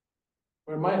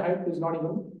 where my height is not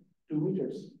even 2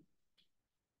 meters.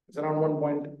 It's around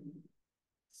 1.6,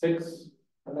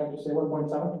 I'd like to say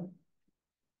 1.7.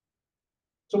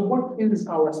 So what is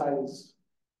our size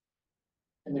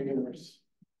in the universe?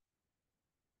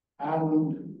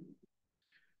 And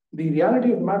the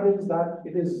reality of the matter is that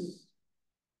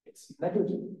it's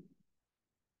negligible.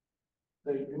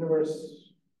 The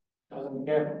universe doesn't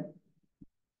care.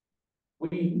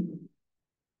 We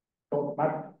don't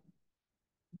matter.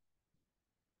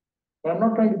 But I'm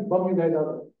not trying to bum you guys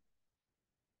out.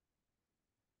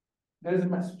 There is a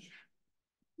message.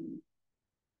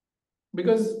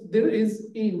 Because there is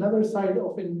another side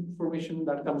of information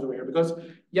that comes over here. Because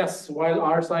yes, while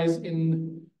our size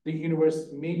in the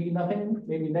universe may be nothing,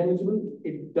 may be negligible,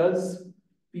 it does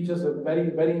teach us a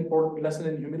very, very important lesson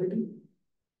in humility.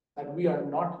 and we are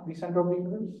not the center of the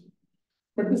universe.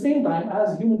 But at the same time,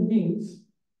 as human beings,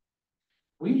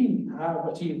 we have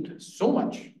achieved so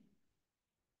much.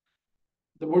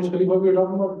 The Burj Khalifa we were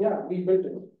talking about, yeah, we built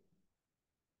it.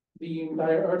 The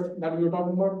entire Earth that we were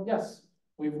talking about, yes,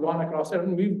 we've gone across it,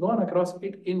 and we've gone across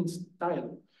it in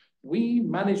style. We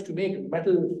managed to make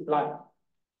metal fly.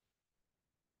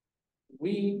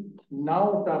 We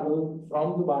now travel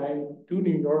from Dubai to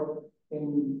New York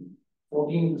in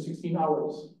 14 to 16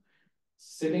 hours,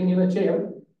 sitting in a chair,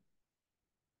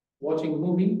 watching a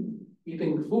movie,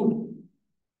 eating food.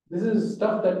 This is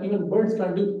stuff that even birds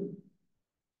can't do.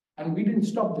 And we didn't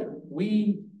stop there.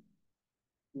 We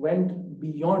went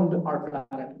beyond our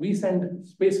planet. We sent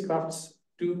spacecrafts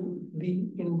to the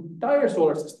entire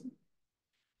solar system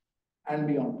and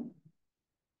beyond.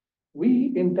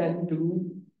 We intend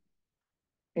to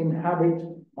inhabit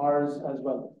Mars as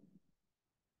well.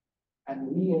 And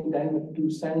we intend to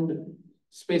send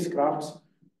spacecrafts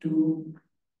to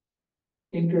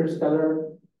interstellar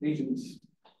regions.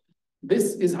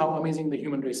 This is how amazing the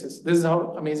human race is. This is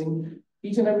how amazing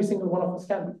each and every single one of us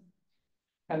can be.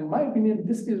 And in my opinion,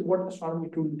 this is what astronomy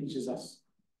truly teaches us.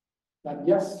 That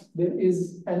yes, there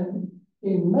is an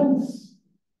immense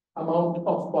amount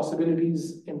of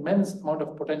possibilities, immense amount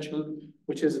of potential,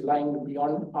 which is lying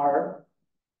beyond our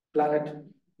planet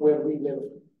where we live.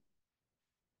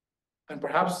 And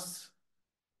perhaps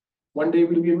one day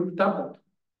we'll be able to tap that.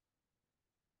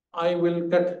 I will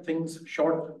cut things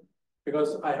short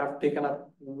because I have taken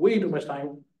up way too much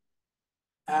time.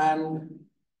 And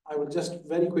I will just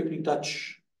very quickly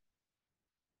touch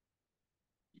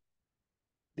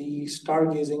the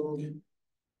stargazing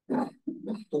in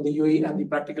the UAE and the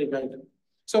practical guide.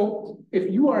 So if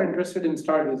you are interested in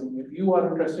stargazing, if you are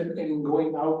interested in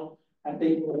going out and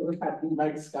taking a look at the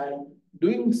night sky,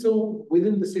 doing so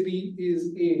within the city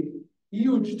is a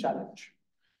huge challenge.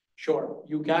 Sure,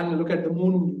 you can look at the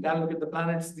moon, you can look at the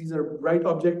planets, these are bright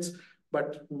objects,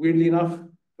 but weirdly enough,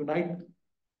 tonight,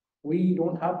 we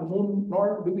don't have the moon,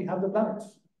 nor do we have the planets.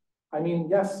 I mean,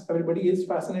 yes, everybody is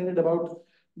fascinated about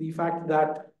the fact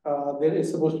that there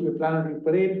is supposed to be a planetary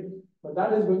parade, but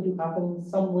that is going to happen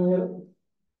somewhere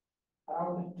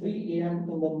around 3 a.m.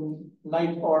 in the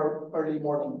night or early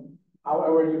morning,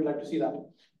 however you'd like to see that.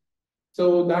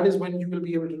 So that is when you will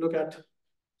be able to look at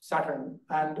Saturn,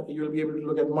 and you'll be able to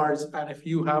look at Mars. And if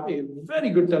you have a very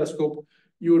good telescope,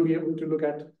 you will be able to look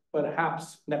at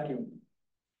perhaps Neptune.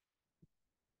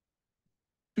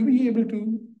 To be able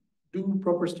to do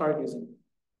proper stargazing,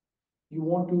 you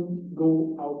want to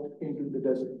go out into the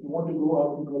desert. You want to go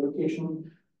out into a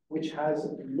location which has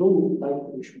low light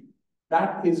pollution.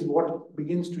 That is what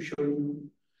begins to show you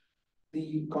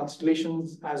the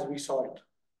constellations as we saw it.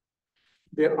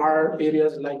 There are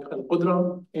areas like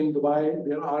Al-Qudra in Dubai.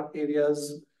 There are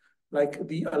areas like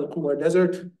the Al-Quwa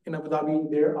Desert in Abu Dhabi.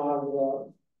 There are,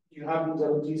 you have the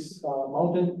Jalajis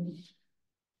mountain.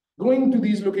 Going to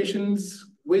these locations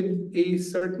with a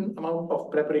certain amount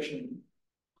of preparation.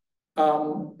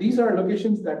 These are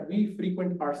locations that we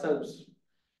frequent ourselves.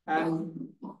 And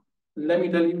let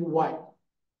me tell you why.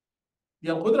 The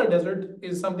Al-Qudra Desert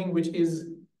is something which is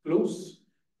close.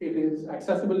 It is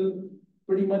accessible.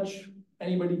 Pretty much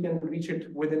anybody can reach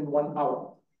it within 1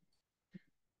 hour.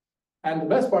 And the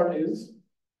best part is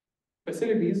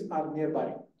facilities are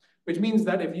nearby, which means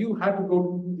that if you had to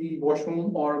go to the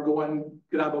washroom or go and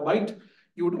grab a bite,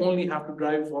 you would only have to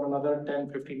drive for another 10,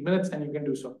 15 minutes, and you can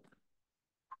do so.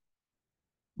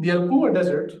 The Al-Quwa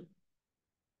Desert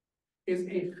is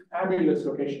a fabulous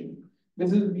location.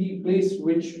 This is the place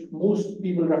which most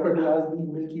people refer to as the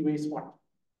Milky Way spot.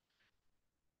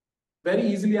 Very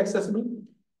easily accessible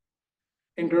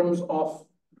in terms of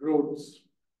roads.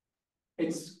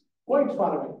 It's quite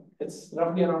far away. It's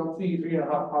roughly around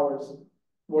 3.5 hours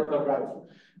worth of drive.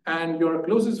 And your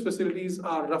closest facilities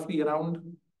are roughly around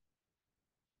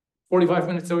 45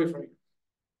 minutes away from you.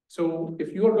 So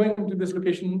if you are going to this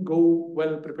location, go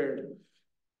well prepared.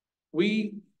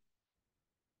 We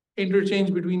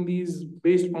interchange between these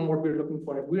based on what we're looking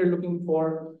for. If we are looking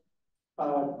for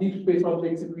deep space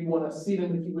objects, if we want to see the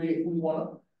Milky Way, if we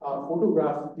want to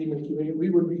photograph the Milky Way, we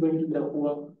would be going to the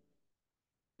Al-Quwa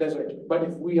Desert. But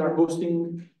if we are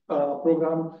hosting a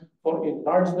program for a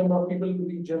large number of people,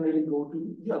 we generally go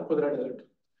to the Al-Qudra Desert.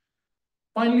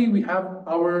 Finally, we have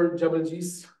our Jabal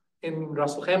Jis in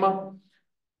Ras Al Khaimah,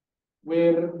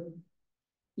 where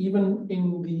even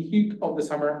in the heat of the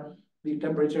summer, the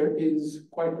temperature is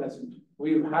quite pleasant.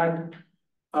 We've had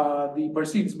the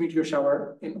Perseus meteor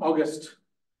shower in August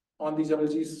on the Jabal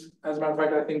Jis. As a matter of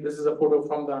fact, I think this is a photo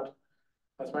from that.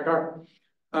 That's my car.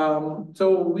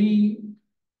 So we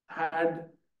had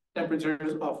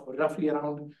temperatures of roughly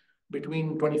around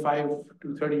between 25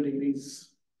 to 30 degrees.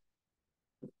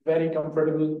 Very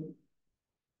comfortable.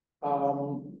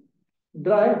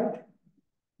 Dry,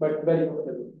 but very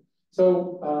comfortable.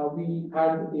 So we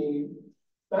had a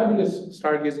fabulous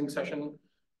stargazing session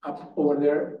up over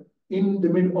there in the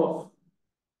middle of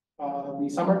the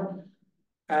summer,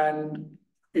 and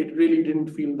it really didn't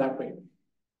feel that way.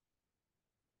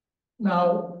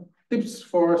 Now, tips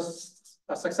for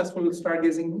a successful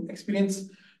stargazing experience.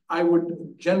 I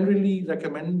would generally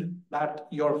recommend that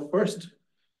your first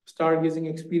stargazing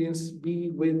experience be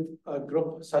with a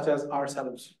group such as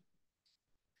ourselves,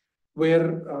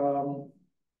 where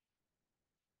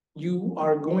you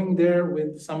are going there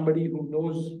with somebody who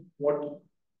knows what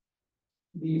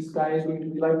the sky is going to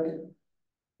be like.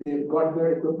 They've got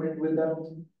their equipment with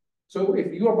them. So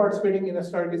if you are participating in a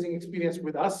stargazing experience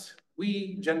with us,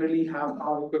 we generally have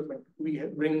our equipment. We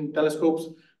bring telescopes,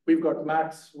 we've got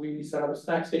mats, we set up a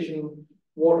snack station,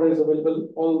 water is available,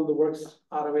 all the works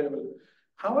are available.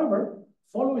 However,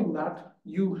 following that,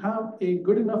 you have a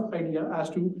good enough idea as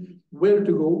to where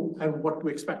to go and what to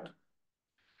expect.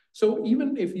 So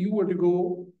even if you were to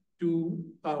go to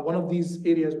one of these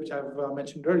areas which I've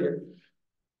mentioned earlier,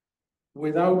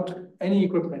 without any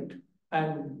equipment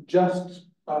and just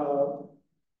a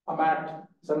mat,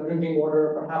 some drinking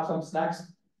water, perhaps some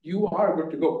snacks, you are good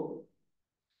to go.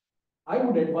 I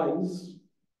would advise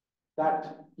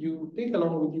that you take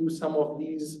along with you some of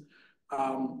these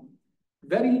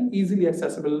very easily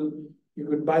accessible. You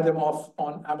could buy them off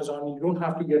on Amazon. You don't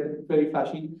have to get very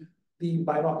flashy. The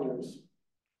binoculars.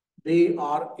 They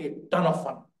are a ton of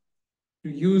fun to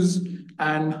use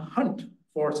and hunt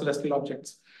for celestial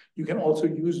objects. You can also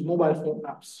use mobile phone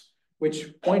apps,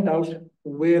 which point out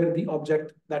where the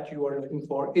object that you are looking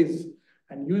for is.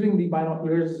 And using the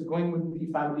binoculars, going with the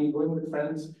family, going with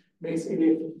friends, makes it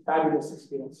a fabulous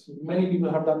experience. Many people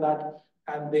have done that,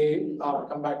 and they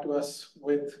come back to us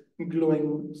with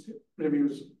glowing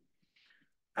reviews.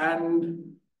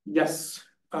 And yes,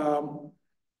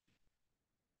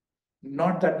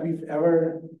 not that we've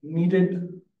ever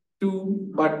needed to,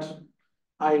 but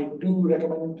I do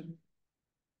recommend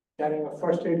carrying a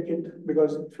first aid kit,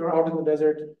 because if you're out in the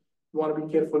desert, you want to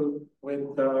be careful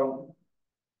with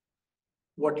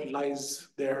what lies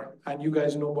there. And you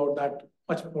guys know about that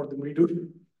much more than we do.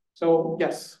 So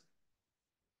yes,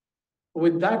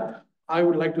 with that, I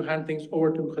would like to hand things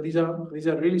over to Khadijah.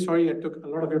 Khadijah, really sorry I took a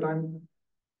lot of your time.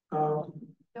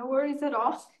 No worries at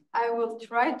all. I will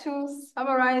try to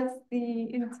summarize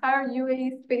the entire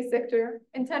UAE space sector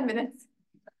in 10 minutes.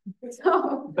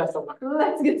 So Best of luck.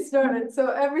 Let's get started.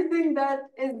 So everything that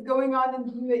is going on in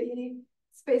the UAE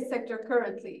space sector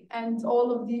currently and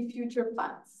all of the future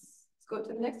plans. Let's go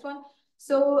to the next one.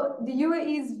 So the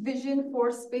UAE's vision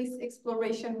for space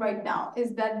exploration right now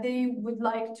is that they would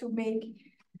like to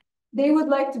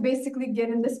basically get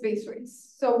in the space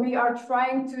race. So we are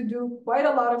trying to do quite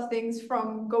a lot of things,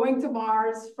 from going to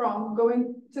Mars, from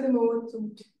going to the moon,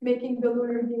 to making the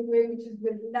lunar gateway, which is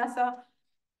with NASA.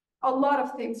 A lot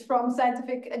of things, from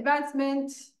scientific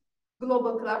advancement,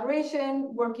 global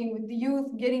collaboration, working with the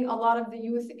youth, getting a lot of the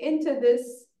youth into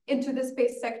the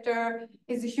space sector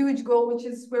is a huge goal, which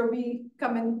is where we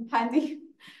come in handy.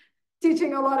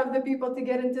 Teaching a lot of the people to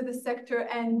get into the sector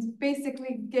and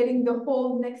basically getting the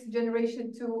whole next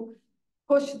generation to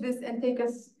push this and take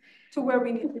us to where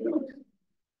we need to go.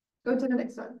 Go to the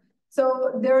next one.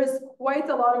 So there is quite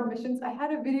a lot of missions. I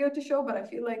had a video to show, but I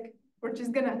feel like we're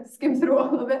just gonna skim through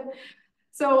all of it.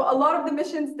 So a lot of the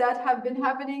missions that have been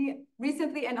happening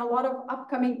recently, and a lot of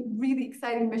upcoming really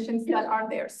exciting missions that are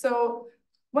there. So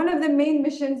one of the main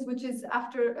missions, which is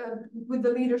after with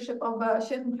the leadership of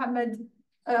Sheikh Mohammed,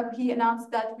 he announced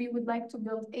that we would like to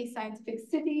build a scientific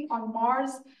city on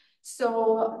Mars.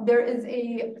 So there is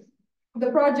the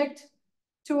project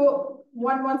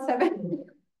 2117,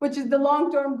 which is the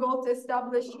long-term goal to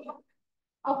establish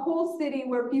a whole city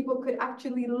where people could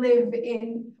actually live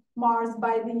in Mars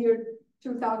by the year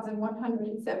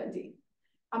 2170.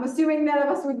 I'm assuming none of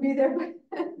us would be there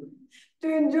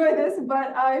to enjoy this,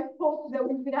 but I hope that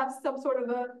we could have some sort of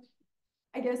a,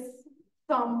 I guess,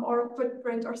 thumb or a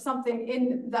footprint or something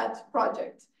in that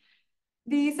project.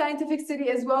 The scientific city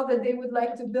as well that they would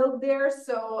like to build there.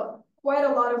 So quite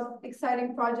a lot of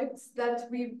exciting projects that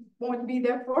we won't be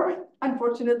there for,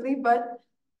 unfortunately, but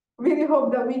really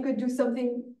hope that we could do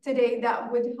something today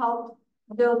that would help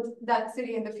build that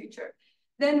city in the future.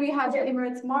 Then we have the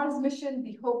Emirates Mars mission,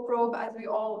 the HOPE probe, as we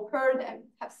all heard and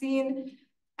have seen,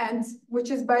 and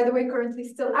which is, by the way, currently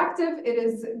still active. It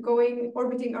is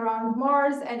orbiting around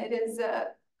Mars, and it is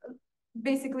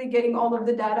basically getting all of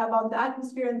the data about the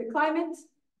atmosphere and the climate.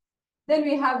 Then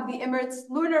we have the Emirates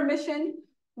lunar mission,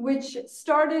 which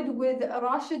started with a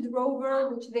Rashid rover,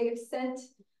 which they sent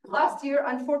last year.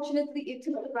 Unfortunately, it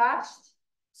crashed.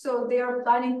 So they are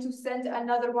planning to send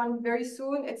another one very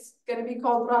soon. It's going to be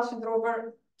called Rashid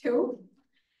Rover 2.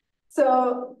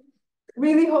 So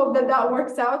really hope that that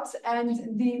works out.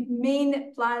 And the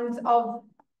main plans of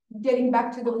getting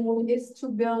back to the moon is to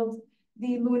build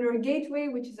the Lunar Gateway,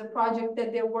 which is a project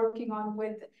that they're working on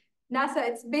with NASA.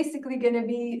 It's basically going to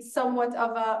be somewhat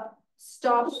of a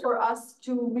stop for us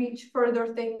to reach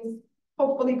further things,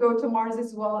 hopefully go to Mars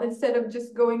as well. Instead of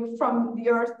just going from the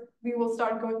Earth, we will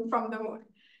start going from the moon.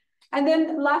 And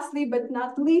then lastly, but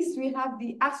not least, we have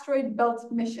the Asteroid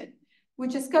Belt mission,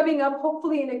 which is coming up.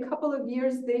 Hopefully in a couple of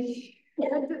years, they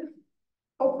should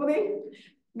hopefully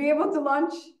be able to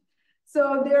launch.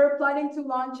 So they're planning to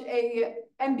launch a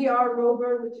MBR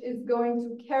rover, which is going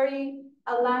to carry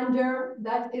a lander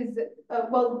that is,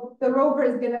 well, the rover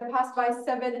is going to pass by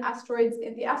 7 asteroids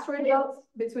in the asteroid belt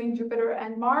between Jupiter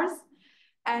and Mars.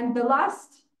 And the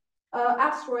last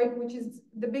asteroid, which is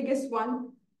the biggest one,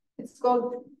 it's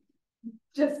called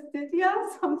Justitia,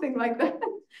 something like that.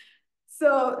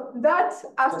 So that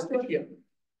asteroid,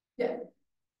 yeah.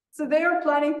 So they are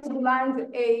planning to land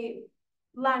a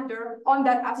lander on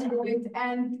that asteroid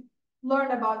and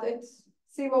learn about it,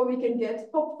 see what we can get.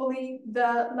 Hopefully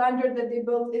the lander that they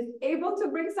built is able to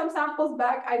bring some samples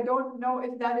back. I don't know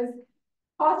if that is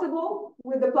possible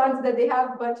with the plans that they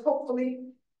have, but hopefully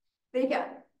they can.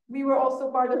 We were also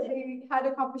part of, they had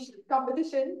a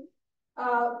competition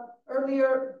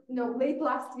late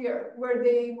last year, where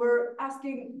they were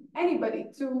asking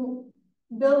anybody to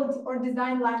build or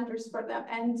design landers for them.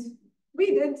 And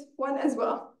we did one as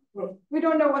well. We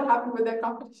don't know what happened with that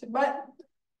competition, but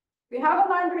we have a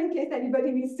lander in case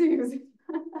anybody needs to use it.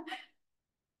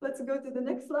 Let's go to the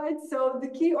next slide. So the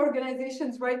key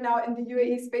organizations right now in the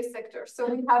UAE space sector. So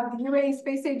we have the UAE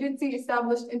Space Agency,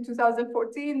 established in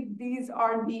 2014. These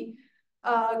are the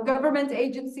government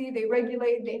agency. They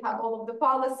regulate, they have all of the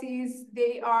policies,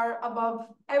 they are above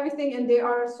everything, and they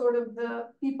are sort of the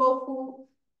people who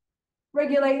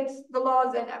regulate the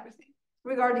laws and everything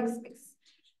regarding space.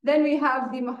 Then we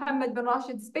have the Mohammed bin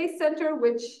Rashid Space Center,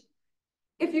 which,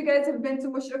 if you guys have been to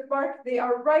Mushrif Park, they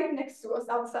are right next to us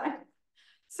outside.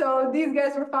 So these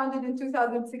guys were founded in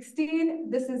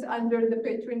 2016. This is under the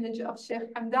patronage of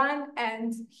Sheikh Hamdan,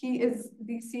 and he is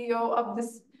the CEO of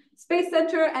this Space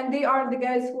Center, and they are the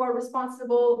guys who are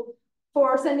responsible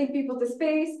for sending people to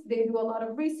space. They do a lot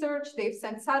of research. They've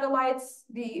sent satellites,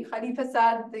 the Khalifa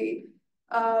Sat, the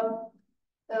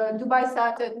Dubai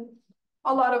Sat, and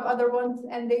a lot of other ones.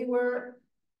 And they're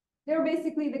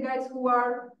basically the guys who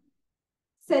are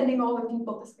sending all the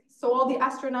people to space. So all the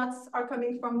astronauts are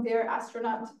coming from their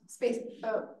astronaut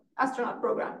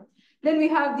program. Then we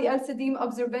have the Al Sadim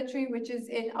Observatory, which is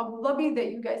in Abu Dhabi,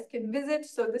 that you guys can visit.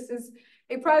 So this is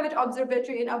a private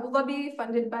observatory in Abu Dhabi,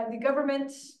 funded by the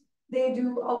government. They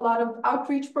do a lot of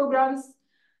outreach programs.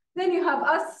 Then you have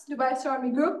us, Dubai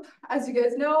Astronomy Group, as you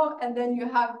guys know. And then you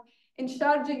have in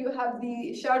Sharjah, you have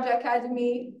the Sharjah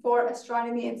Academy for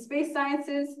Astronomy and Space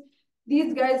Sciences.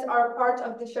 These guys are part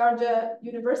of the Sharjah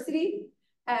University,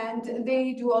 and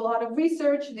they do a lot of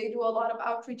research. They do a lot of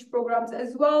outreach programs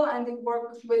as well, and they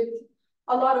work with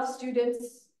a lot of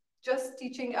students just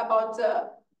teaching about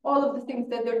all of the things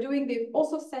that they're doing. They've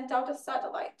also sent out a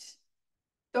satellite.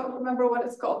 Don't remember what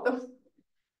it's called though,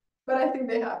 but I think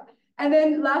they have. And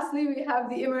then lastly, we have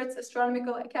the Emirates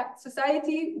Astronomical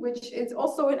Society, which is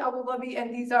also in Abu Dhabi,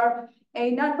 and these are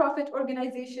a nonprofit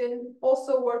organization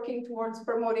also working towards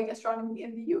promoting astronomy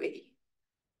in the UAE.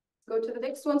 Go to the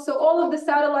next one. So all of the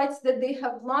satellites that they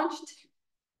have launched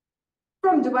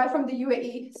from Dubai, from the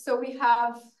UAE. So we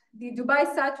have the Dubai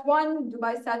Sat-1,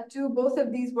 Dubai Sat-2. Both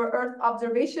of these were Earth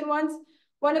observation ones.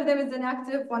 One of them is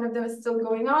inactive, one of them is still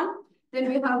going on. Then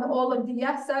we have all of the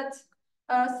Yahsat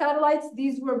satellites.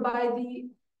 These were by the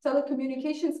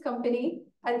telecommunications company,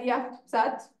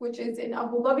 Al-Yahsat, which is in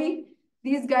Abu Dhabi.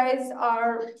 These guys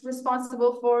are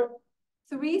responsible for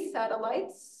 3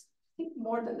 satellites, I think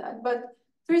more than that, but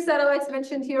 3 satellites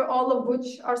mentioned here, all of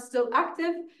which are still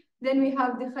active. Then we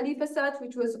have the Khalifa Sat,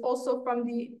 which was also from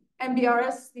the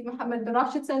MBRS, the Mohammed bin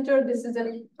Rashid Center. This is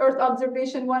an Earth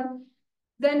observation one.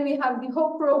 Then we have the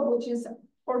Hope probe, which is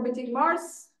orbiting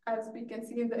Mars, as we can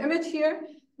see in the image here.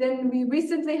 Then we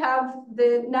recently have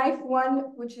the Knife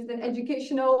 1, which is an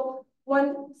educational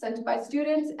one sent by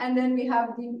students. And then we have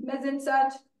the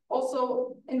Mezinsat,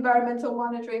 also environmental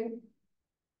monitoring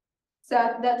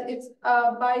sat, that it's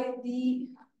by the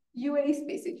UAE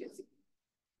Space Agency.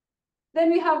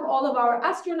 Then we have all of our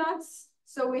astronauts.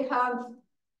 So we have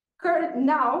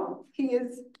now he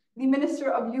is the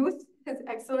Minister of Youth. His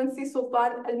Excellency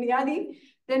Sultan Al-Niadi.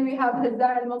 Then we have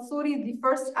Hazar Al-Mansouri, the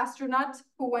first astronaut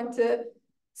who went to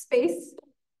space.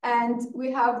 And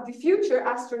we have the future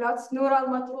astronauts, Noor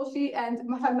Al-Matroushi and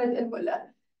Mohammed Al-Mullah.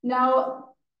 Now,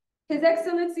 His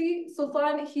Excellency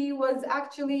Sultan, he was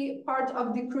actually part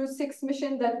of the Crew 6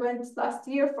 mission that went last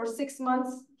year for 6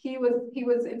 months. He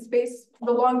was in space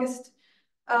the longest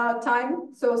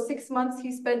time. So 6 months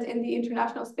he spent in the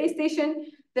International Space Station.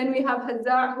 Then we have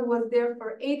Hazar, who was there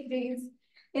for 8 days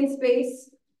in space.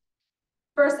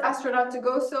 First astronaut to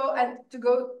go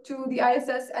to the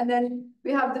ISS, and then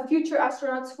we have the future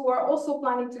astronauts who are also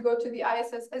planning to go to the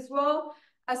ISS as well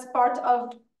as part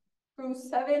of Crew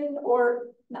 7 or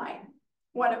 9,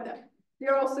 one of them.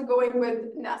 They're also going with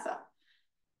NASA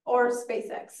or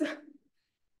SpaceX.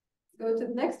 Go to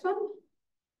the next one.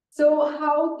 So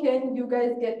how can you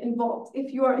guys get involved?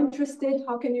 If you are interested,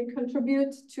 how can you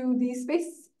contribute to the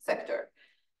space sector?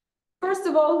 First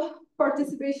of all,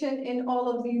 participation in all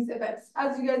of these events.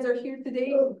 As you guys are here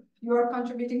today, you are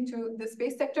contributing to the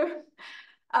space sector.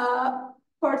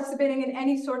 Participating in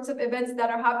any sorts of events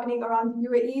that are happening around the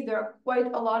UAE. There are quite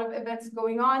a lot of events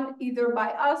going on, either by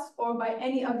us or by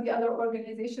any of the other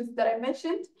organizations that I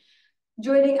mentioned.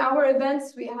 Joining our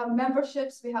events, we have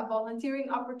memberships, we have volunteering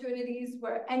opportunities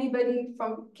where anybody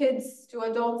from kids to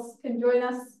adults can join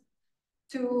us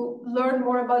to learn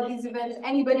more about these events.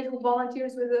 Anybody who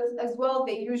volunteers with us as well,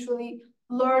 they usually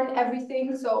learn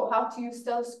everything. So how to use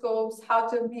telescopes, how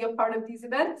to be a part of these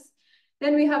events.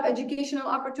 Then we have educational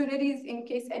opportunities in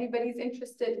case anybody's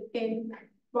interested in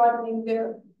broadening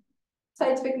their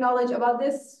scientific knowledge about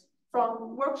this,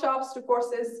 from workshops to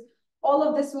courses. All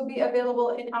of this will be available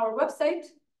in our website,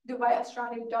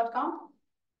 dubaiastronomy.com.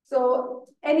 So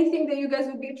anything that you guys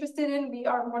would be interested in, we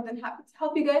are more than happy to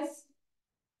help you guys.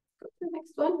 Go to the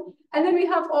next one. And then we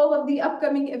have all of the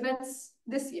upcoming events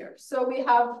this year. So we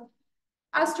have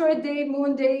Asteroid Day,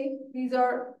 Moon Day. These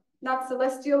are not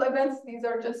celestial events. These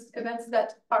are just events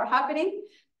that are happening.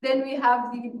 Then we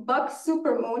have the Buck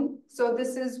supermoon. So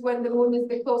this is when the moon is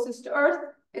the closest to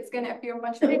Earth. It's going to appear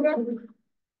much bigger.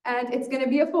 And it's going to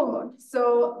be a full moon.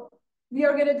 So we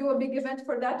are going to do a big event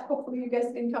for that. Hopefully you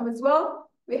guys can come as well.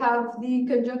 We have the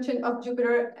conjunction of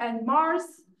Jupiter and Mars,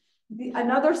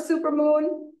 another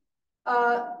supermoon,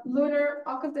 lunar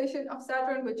occultation of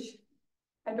Saturn, which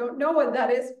I don't know what that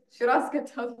is. Sheeraz can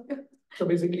tell you. So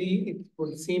basically, it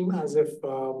would seem as if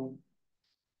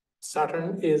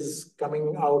Saturn is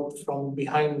coming out from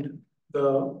behind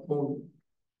the moon.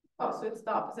 Oh, so it's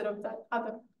the opposite of that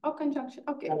other. Oh, conjunction.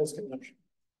 Okay. That is conjunction.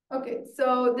 Okay,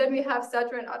 so then we have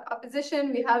Saturn at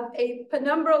opposition. We have a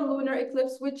penumbral lunar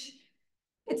eclipse, which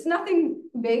it's nothing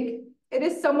big. It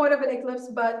is somewhat of an eclipse,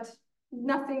 but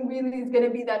nothing really is going to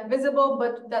be that visible.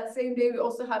 But that same day, we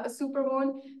also have a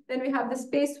supermoon. Then we have the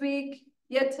Space Week,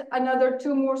 yet another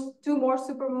two more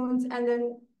supermoons, and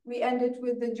then we end it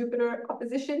with the Jupiter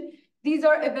opposition. These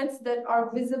are events that are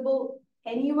visible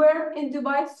anywhere in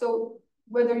Dubai. So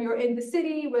whether you're in the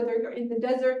city, whether you're in the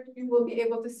desert, you will be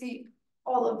able to see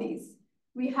all of these.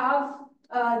 We have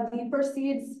the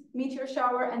Perseids meteor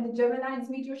shower and the Geminids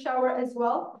meteor shower as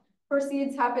well.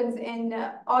 Perseids happens in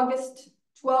August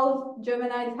 12th.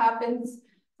 Geminids happens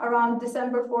around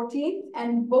December 14th.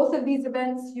 And both of these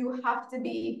events, you have to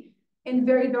be in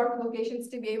very dark locations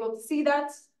to be able to see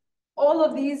that. All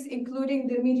of these, including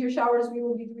the meteor showers, we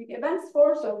will be doing events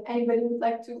for. So if anybody would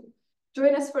like to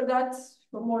join us for that,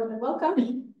 you're more than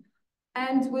welcome.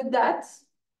 And with that,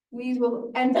 we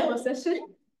will end our session.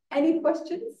 Any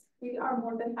questions? We are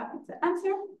more than happy to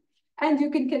answer. And you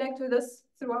can connect with us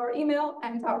through our email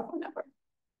and our phone number.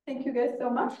 Thank you guys so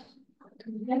much.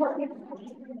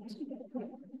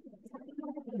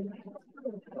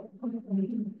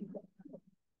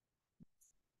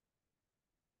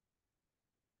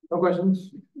 No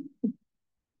questions?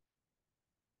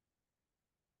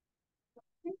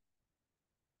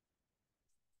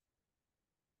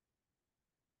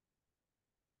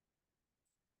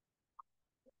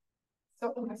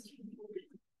 So,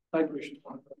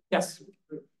 yes.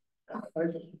 I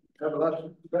just have lots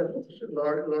of questions,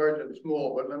 large and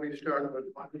small, but let me start with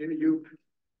one.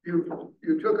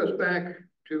 You took us back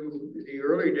to the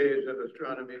early days of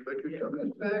astronomy, but you took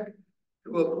us back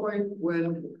to a point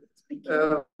when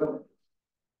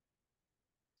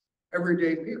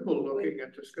everyday people looking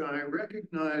at the sky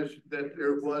recognized that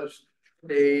there was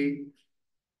a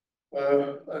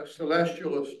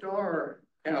celestial star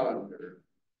calendar.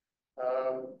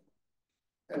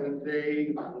 And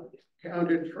they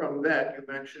counted from that. You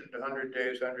mentioned 100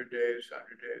 days, 100 days,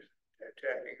 100 days,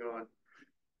 tacking on.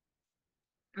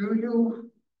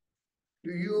 Do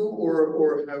you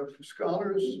or have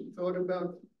scholars thought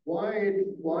about why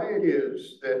it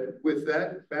is that with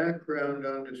that background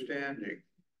understanding,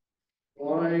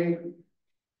 why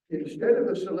instead of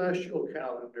a celestial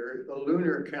calendar, a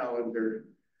lunar calendar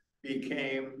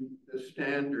became the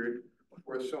standard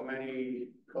for so many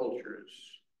cultures.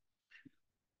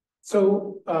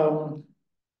 So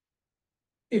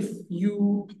if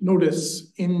you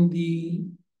notice in the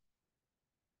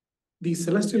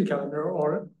celestial calendar,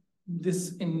 or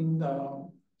this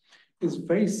is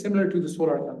very similar to the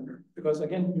solar calendar, because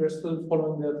again, you're still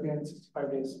following the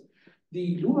 365 days.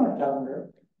 The lunar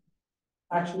calendar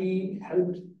actually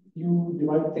helped you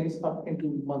divide things up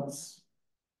into months.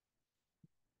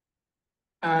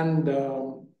 And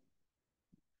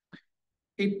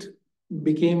it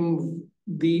became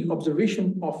the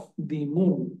observation of the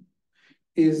moon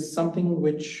is something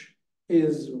which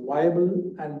is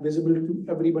viable and visible to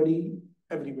everybody,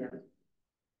 everywhere.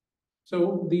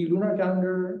 So the lunar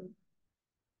calendar,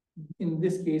 in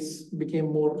this case,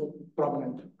 became more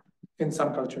prominent in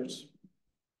some cultures.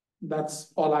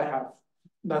 That's all I have.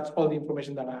 That's all the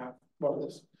information that I have about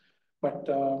this. But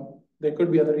there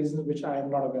could be other reasons which I am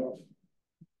not aware of.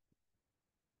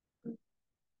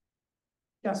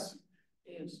 Yes.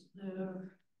 Yes.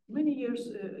 Many years,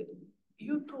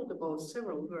 you told about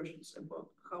several versions about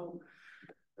how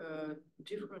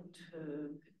different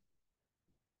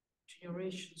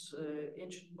generations of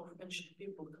ancient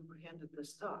people comprehended the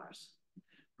stars,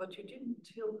 but you didn't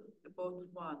tell about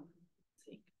one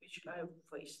thing which I've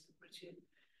faced pretty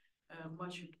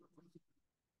much in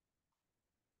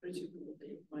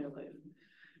my life.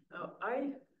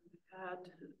 I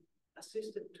had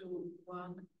assisted to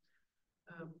one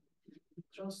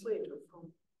translator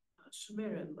from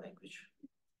Sumerian language,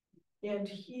 and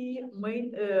he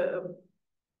made a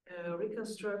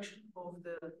reconstruction of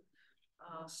the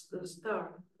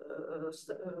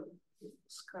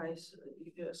sky,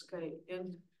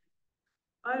 and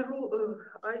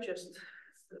I just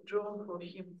drawn for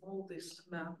him all this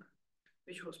map,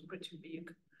 which was pretty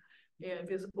big,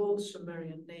 with all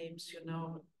Sumerian names,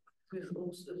 with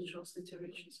all the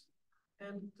transliterations.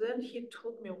 And then he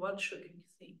told me one shocking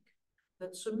thing,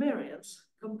 that Sumerians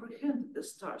comprehended the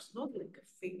stars, not like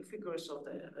figures of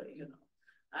the,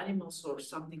 animals or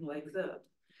something like that,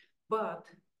 but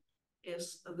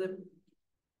as the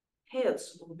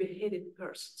heads of beheaded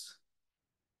persons.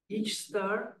 Each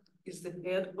star is the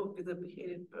head of the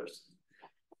beheaded person.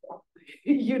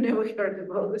 You never heard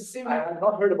about this? I had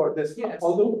not heard about this, yes.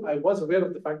 Although I was aware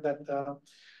of the fact that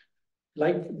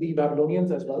like the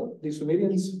Babylonians as well, the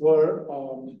Sumerians were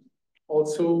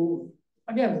also,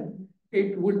 again,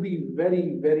 it would be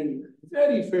very, very,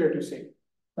 very fair to say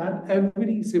that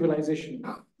every civilization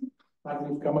that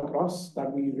we've come across,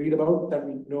 that we read about, that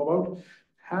we know about,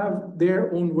 have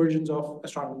their own versions of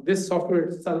astronomy. This software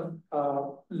itself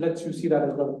lets you see that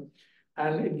as well.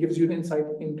 And it gives you an insight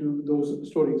into those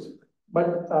stories.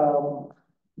 But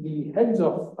the heads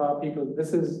of people,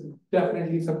 this is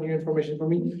definitely some new information for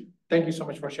me. Thank you so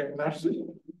much for sharing that.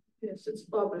 Yes, it's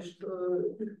published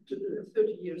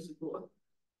 30 years ago.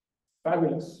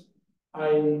 Fabulous.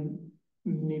 I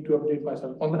need to update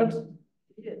myself on that.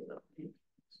 Yes.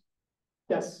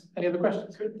 Yes, any other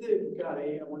questions?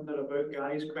 I wonder about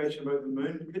Gary's question about the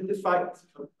moon. Could the fact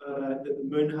that the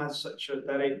moon has such a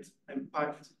direct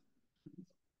impact,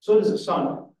 so does the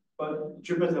sun, but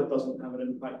Jupiter doesn't have an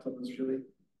impact on us really.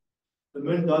 The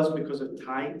moon does because of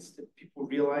tides. That people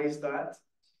realize that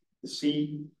the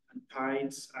sea and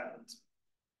tides,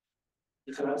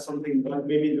 and so that's something that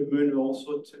maybe the moon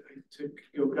also took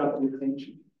your grabbed the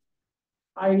attention.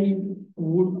 I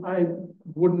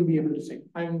wouldn't be able to say.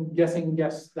 I'm guessing,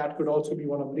 yes, that could also be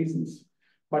one of the reasons.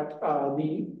 But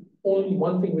the only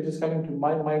one thing which is coming to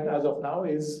my mind as of now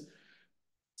is,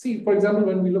 see, for example,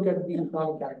 when we look at the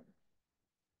Islamic calendar,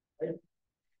 right?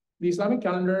 The Islamic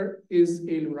calendar is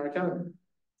a lunar calendar.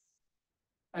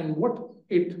 And what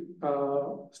it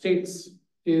states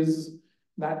is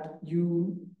that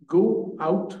you go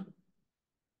out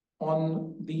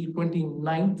on the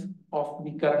 29th of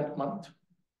the current month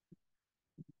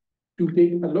to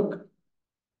take a look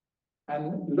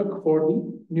and look for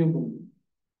the new moon.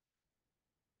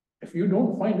 If you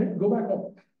don't find it, go back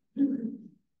home.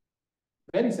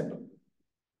 Very simple.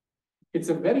 It's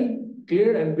a very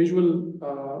clear and visual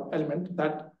element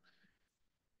that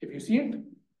if you see it,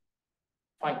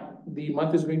 fine. The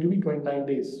month is going to be 29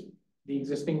 days. The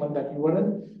existing month that you were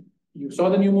in, you saw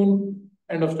the new moon,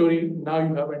 end of story. Now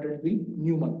you have entered the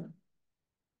new month.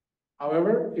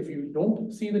 However, if you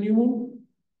don't see the new moon,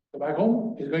 go back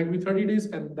home, it's going to be 30 days,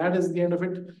 and that is the end of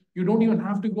it. You don't even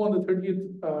have to go on the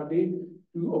 30th day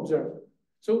to observe.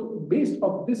 So based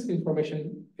off this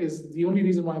information, is the only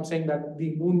reason why I'm saying that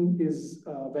the moon is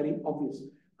very obvious.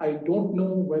 I don't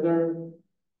know whether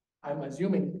I'm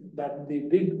assuming that they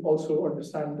did also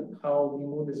understand how the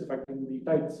moon is affecting the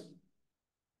tides.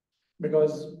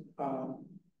 Because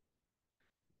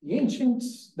the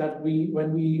ancients that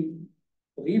when we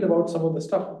read about some of the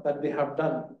stuff that they have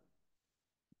done,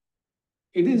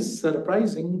 it is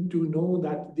surprising to know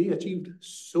that they achieved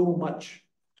so much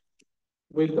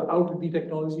without the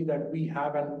technology that we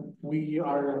have, and we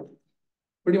are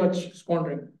pretty much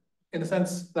squandering, in the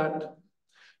sense that,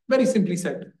 very simply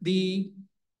said,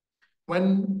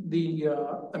 when the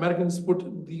Americans put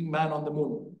the man on the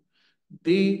moon,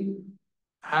 they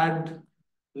had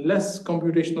less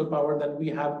computational power than we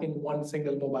have in one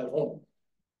single mobile phone.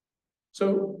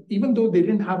 So even though they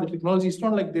didn't have the technology, it's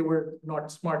not like they were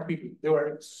not smart people. They were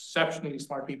exceptionally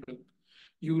smart people.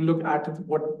 You look at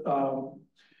what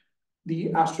the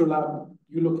Astrolab,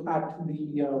 you look at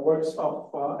the works of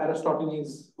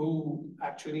Aristophanes, who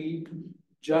actually,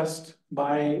 just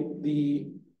by the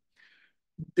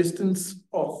distance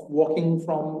of walking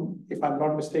from, if I'm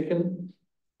not mistaken,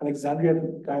 Alexandria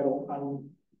to Cairo,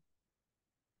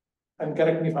 and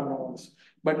correct me if I'm wrong on this,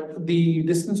 but the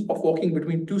distance of walking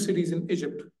between two cities in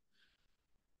Egypt,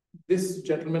 this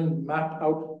gentleman mapped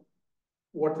out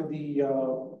what the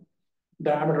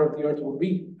diameter of the earth would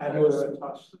be, and he was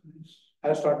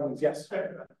Aristophanes, yes.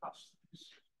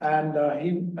 And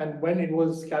when it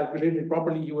was calculated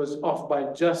properly, he was off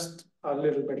by just a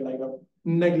little bit, like a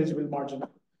negligible margin.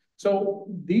 So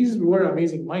these were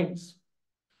amazing minds.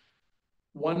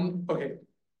 One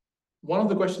of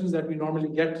the questions that we normally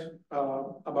get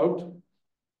about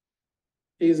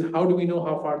is, how do we know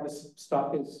how far this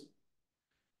star is?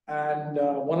 And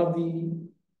one of the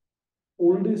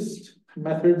oldest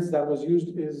methods that was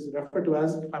used is referred to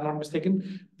as, if I'm not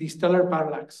mistaken, the stellar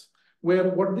parallax, where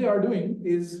what they are doing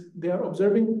is they are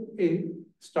observing a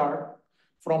star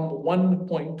from one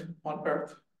point on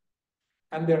Earth,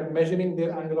 and they're measuring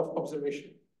their angle of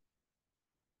observation.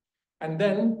 And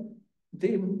then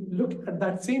they look at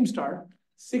that same star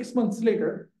 6 months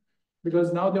later,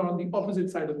 because now they're on the opposite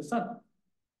side of the sun,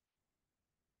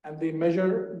 and they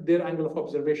measure their angle of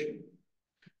observation.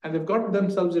 And they've got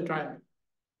themselves a triangle.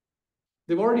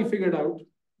 They've already figured out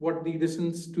what the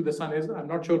distance to the sun is. I'm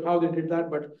not sure how they did that,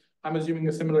 but I'm assuming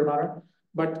a similar manner.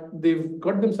 But they've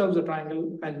got themselves a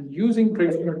triangle, and using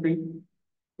trigonometry,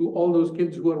 to all those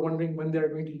kids who are wondering when they're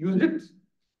going to use it,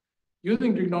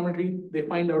 using trigonometry, they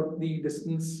find out the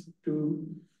distance to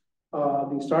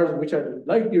the stars, which are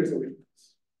light years away from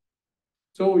us.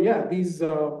 So yeah, these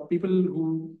people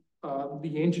who,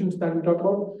 the ancients that we talk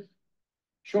about,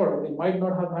 sure, they might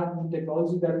not have had the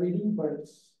technology that we do, but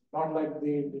it's not like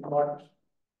they did not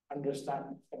understand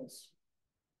things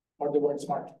or they weren't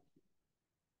smart.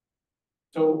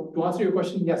 So to answer your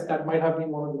question, yes, that might have been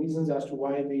one of the reasons as to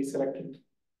why they selected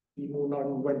the moon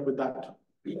and went with that.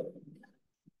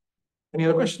 Any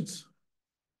other questions?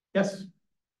 Yes.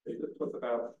 Let's talk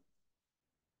about,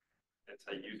 let's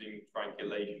say, using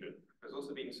triangulation. There's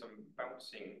also been some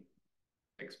bouncing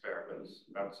experiments,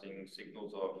 bouncing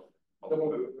signals of the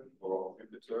moon or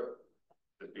Jupiter.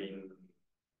 There's been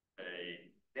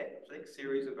a Netflix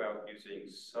series about using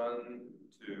sun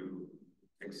to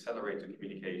accelerate the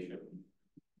communication.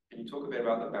 Can you talk a bit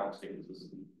about the bouncing?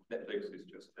 Netflix is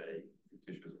just a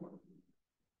fictitious one.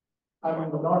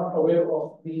 I'm not aware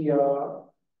of the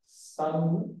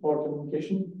sun for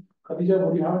communication. Khadijah,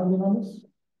 would you have anything on this?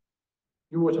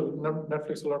 You watch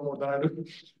Netflix a lot more than I do.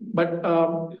 But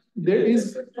there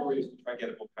is... Try and get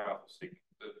a more powerful signal.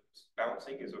 The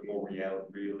bouncing is a more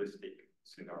realistic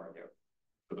scenario.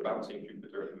 So the bouncing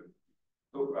Jupiter,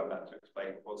 talk about that to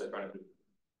explain what they're trying to do.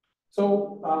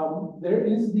 So there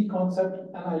is the concept,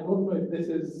 and I don't know if this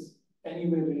is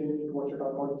anyway related to what you're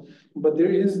talking about, but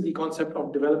there is the concept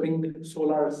of developing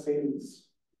solar sails,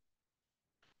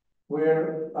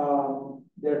 where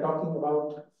they're talking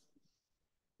about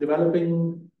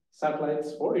developing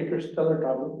satellites for interstellar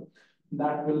travel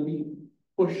that will be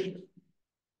pushed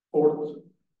forth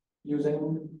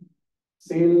using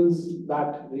sails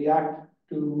that react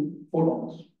to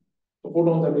photons. So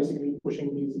photons are basically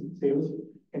pushing these sails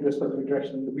into a specific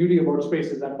direction. The beauty about space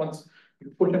is that once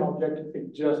you push an object,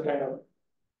 it just kind of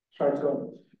starts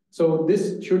going. So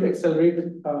this should accelerate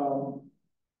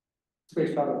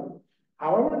space travel.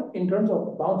 However, in terms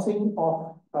of bouncing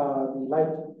off light,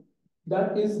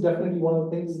 that is definitely one of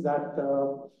the things that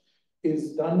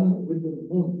is done with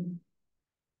the moon.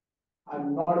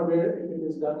 I'm not aware if it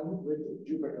is done with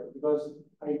Jupiter, because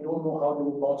I don't know how they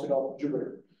would bounce it off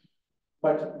Jupiter.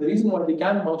 But the reason why they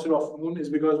can bounce it off the moon is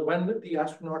because when the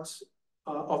astronauts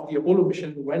of the Apollo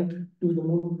mission went to the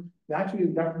moon, they actually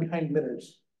left behind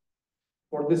mirrors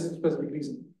for this specific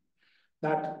reason,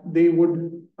 that they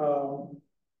would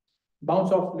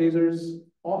bounce off lasers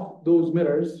off those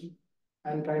mirrors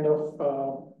and kind of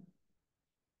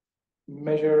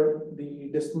measure the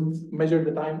distance, measure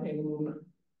the time in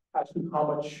as to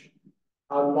how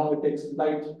long it takes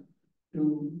light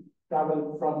to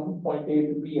travel from point A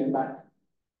to B and back.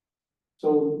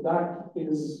 So that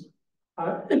is,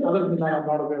 other than that, I'm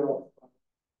not aware of.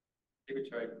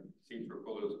 Which I seem to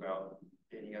recall was about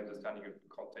gaining understanding of the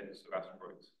contents of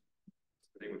asteroids.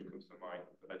 It's the thing which comes to mind,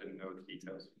 but I didn't know the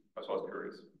details. That's why I was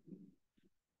curious.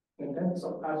 Contents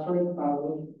of asteroids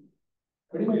are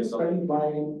pretty much studied by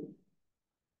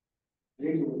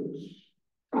radio waves.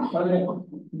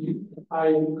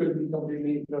 I could be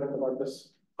completely ignorant about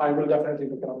this. I will definitely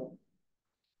look it up.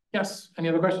 Yes, any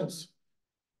other questions?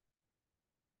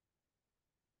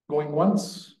 Going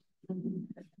once?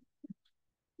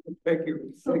 Thank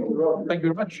you. Thank you, Rob. Thank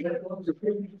you very much. Thank you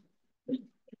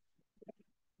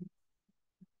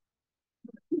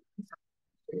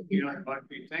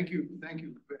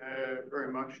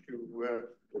very much to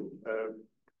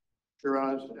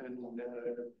Sheeraz and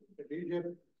Khadijah,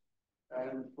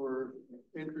 and for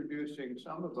introducing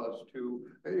some of us to,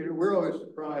 we're always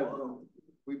surprised when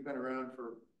we've been around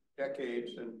for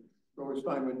decades, and we always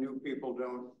find when new people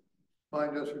don't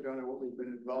find us or don't know what we've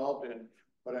been involved in.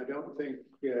 But I don't think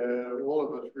all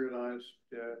of us realized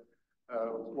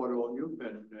what all you've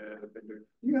been doing.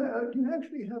 Do you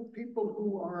actually have people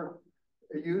who are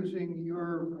using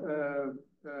your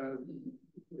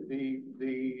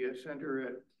the center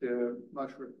at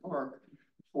Mushroom Park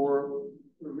for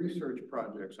research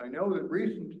projects? I know that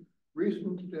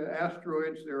recent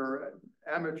asteroids, there are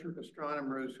amateur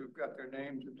astronomers who've got their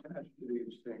names attached to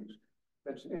these things.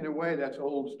 That's, in a way, that's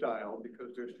old style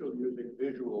because they're still using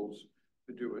visuals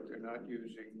to do it. They're not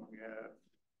using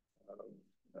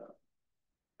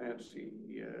fancy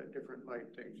different light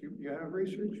things. You have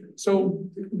research? So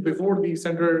before the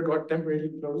center got temporarily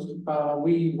closed,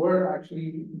 we were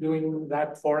actually doing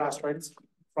that for asteroids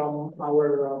from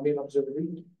our main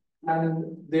observatory.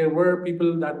 And there were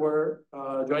people that were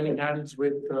joining hands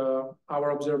with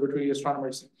our observatory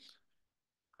astronomers.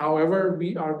 However,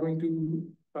 we are going to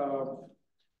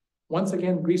once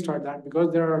again restart that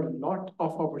because there are a lot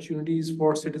of opportunities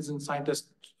for citizen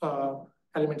scientist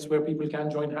elements where people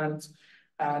can join hands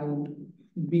and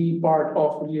be part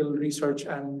of real research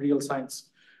and real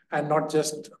science, and not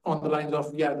just on the lines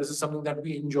of, yeah, this is something that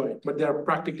we enjoy, but they're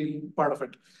practically part of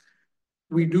it.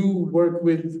 We do work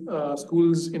with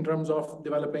schools in terms of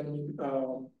developing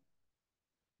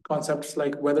concepts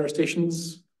like weather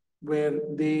stations, where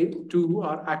they too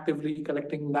are actively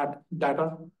collecting that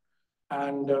data,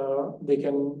 and they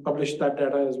can publish that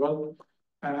data as well.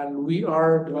 And we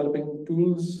are developing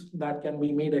tools that can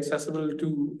be made accessible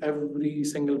to every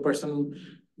single person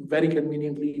very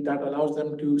conveniently, that allows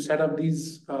them to set up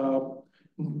these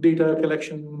data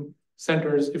collection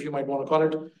centers, if you might want to call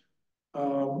it,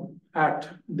 at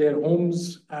their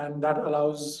homes, and that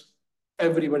allows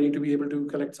everybody to be able to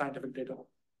collect scientific data.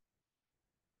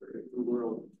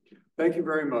 Thank you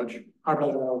very much. Our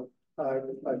pleasure.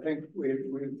 I think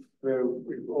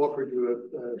we've offered you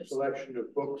a selection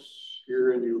of books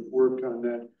here, and you've worked on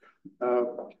that.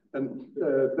 And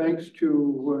thanks to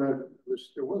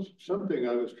there was something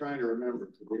I was trying to remember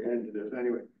at the end of this.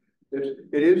 Anyway,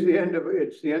 it's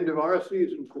the end of our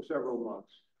season for several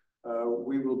months.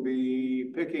 We will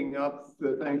be picking up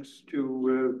thanks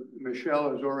to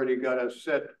Michelle has already got us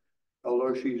set,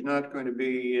 although she's not going to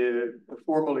be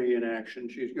formally in action.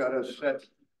 She's got us set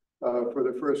for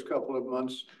the first couple of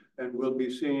months, and we'll be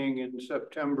seeing in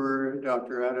September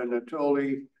Dr.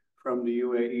 Anatoli from the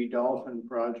UAE Dolphin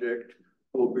Project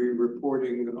will be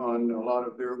reporting on a lot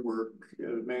of their work,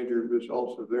 major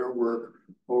results of their work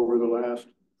over the last,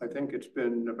 I think it's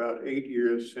been about 8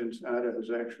 years since Ada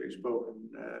has actually spoken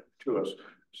to us.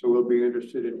 So we'll be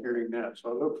interested in hearing that.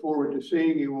 So I look forward to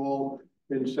seeing you all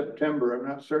in September. I'm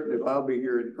not certain if I'll be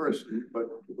here in person, but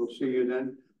we'll see you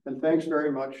then. And thanks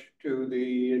very much to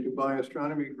the Dubai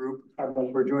Astronomy Group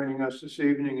for joining us this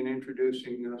evening and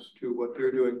introducing us to what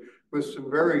they're doing with some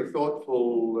very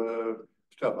thoughtful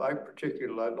stuff. I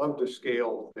love the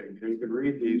scale thing. You can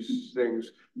read these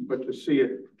things, but to see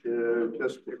it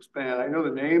just expand. I know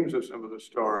the names of some of the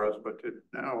stars, but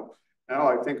now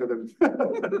I think of them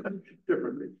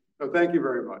differently. So thank you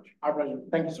very much. Our pleasure.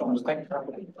 Thank you so much. Thank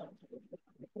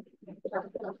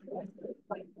you.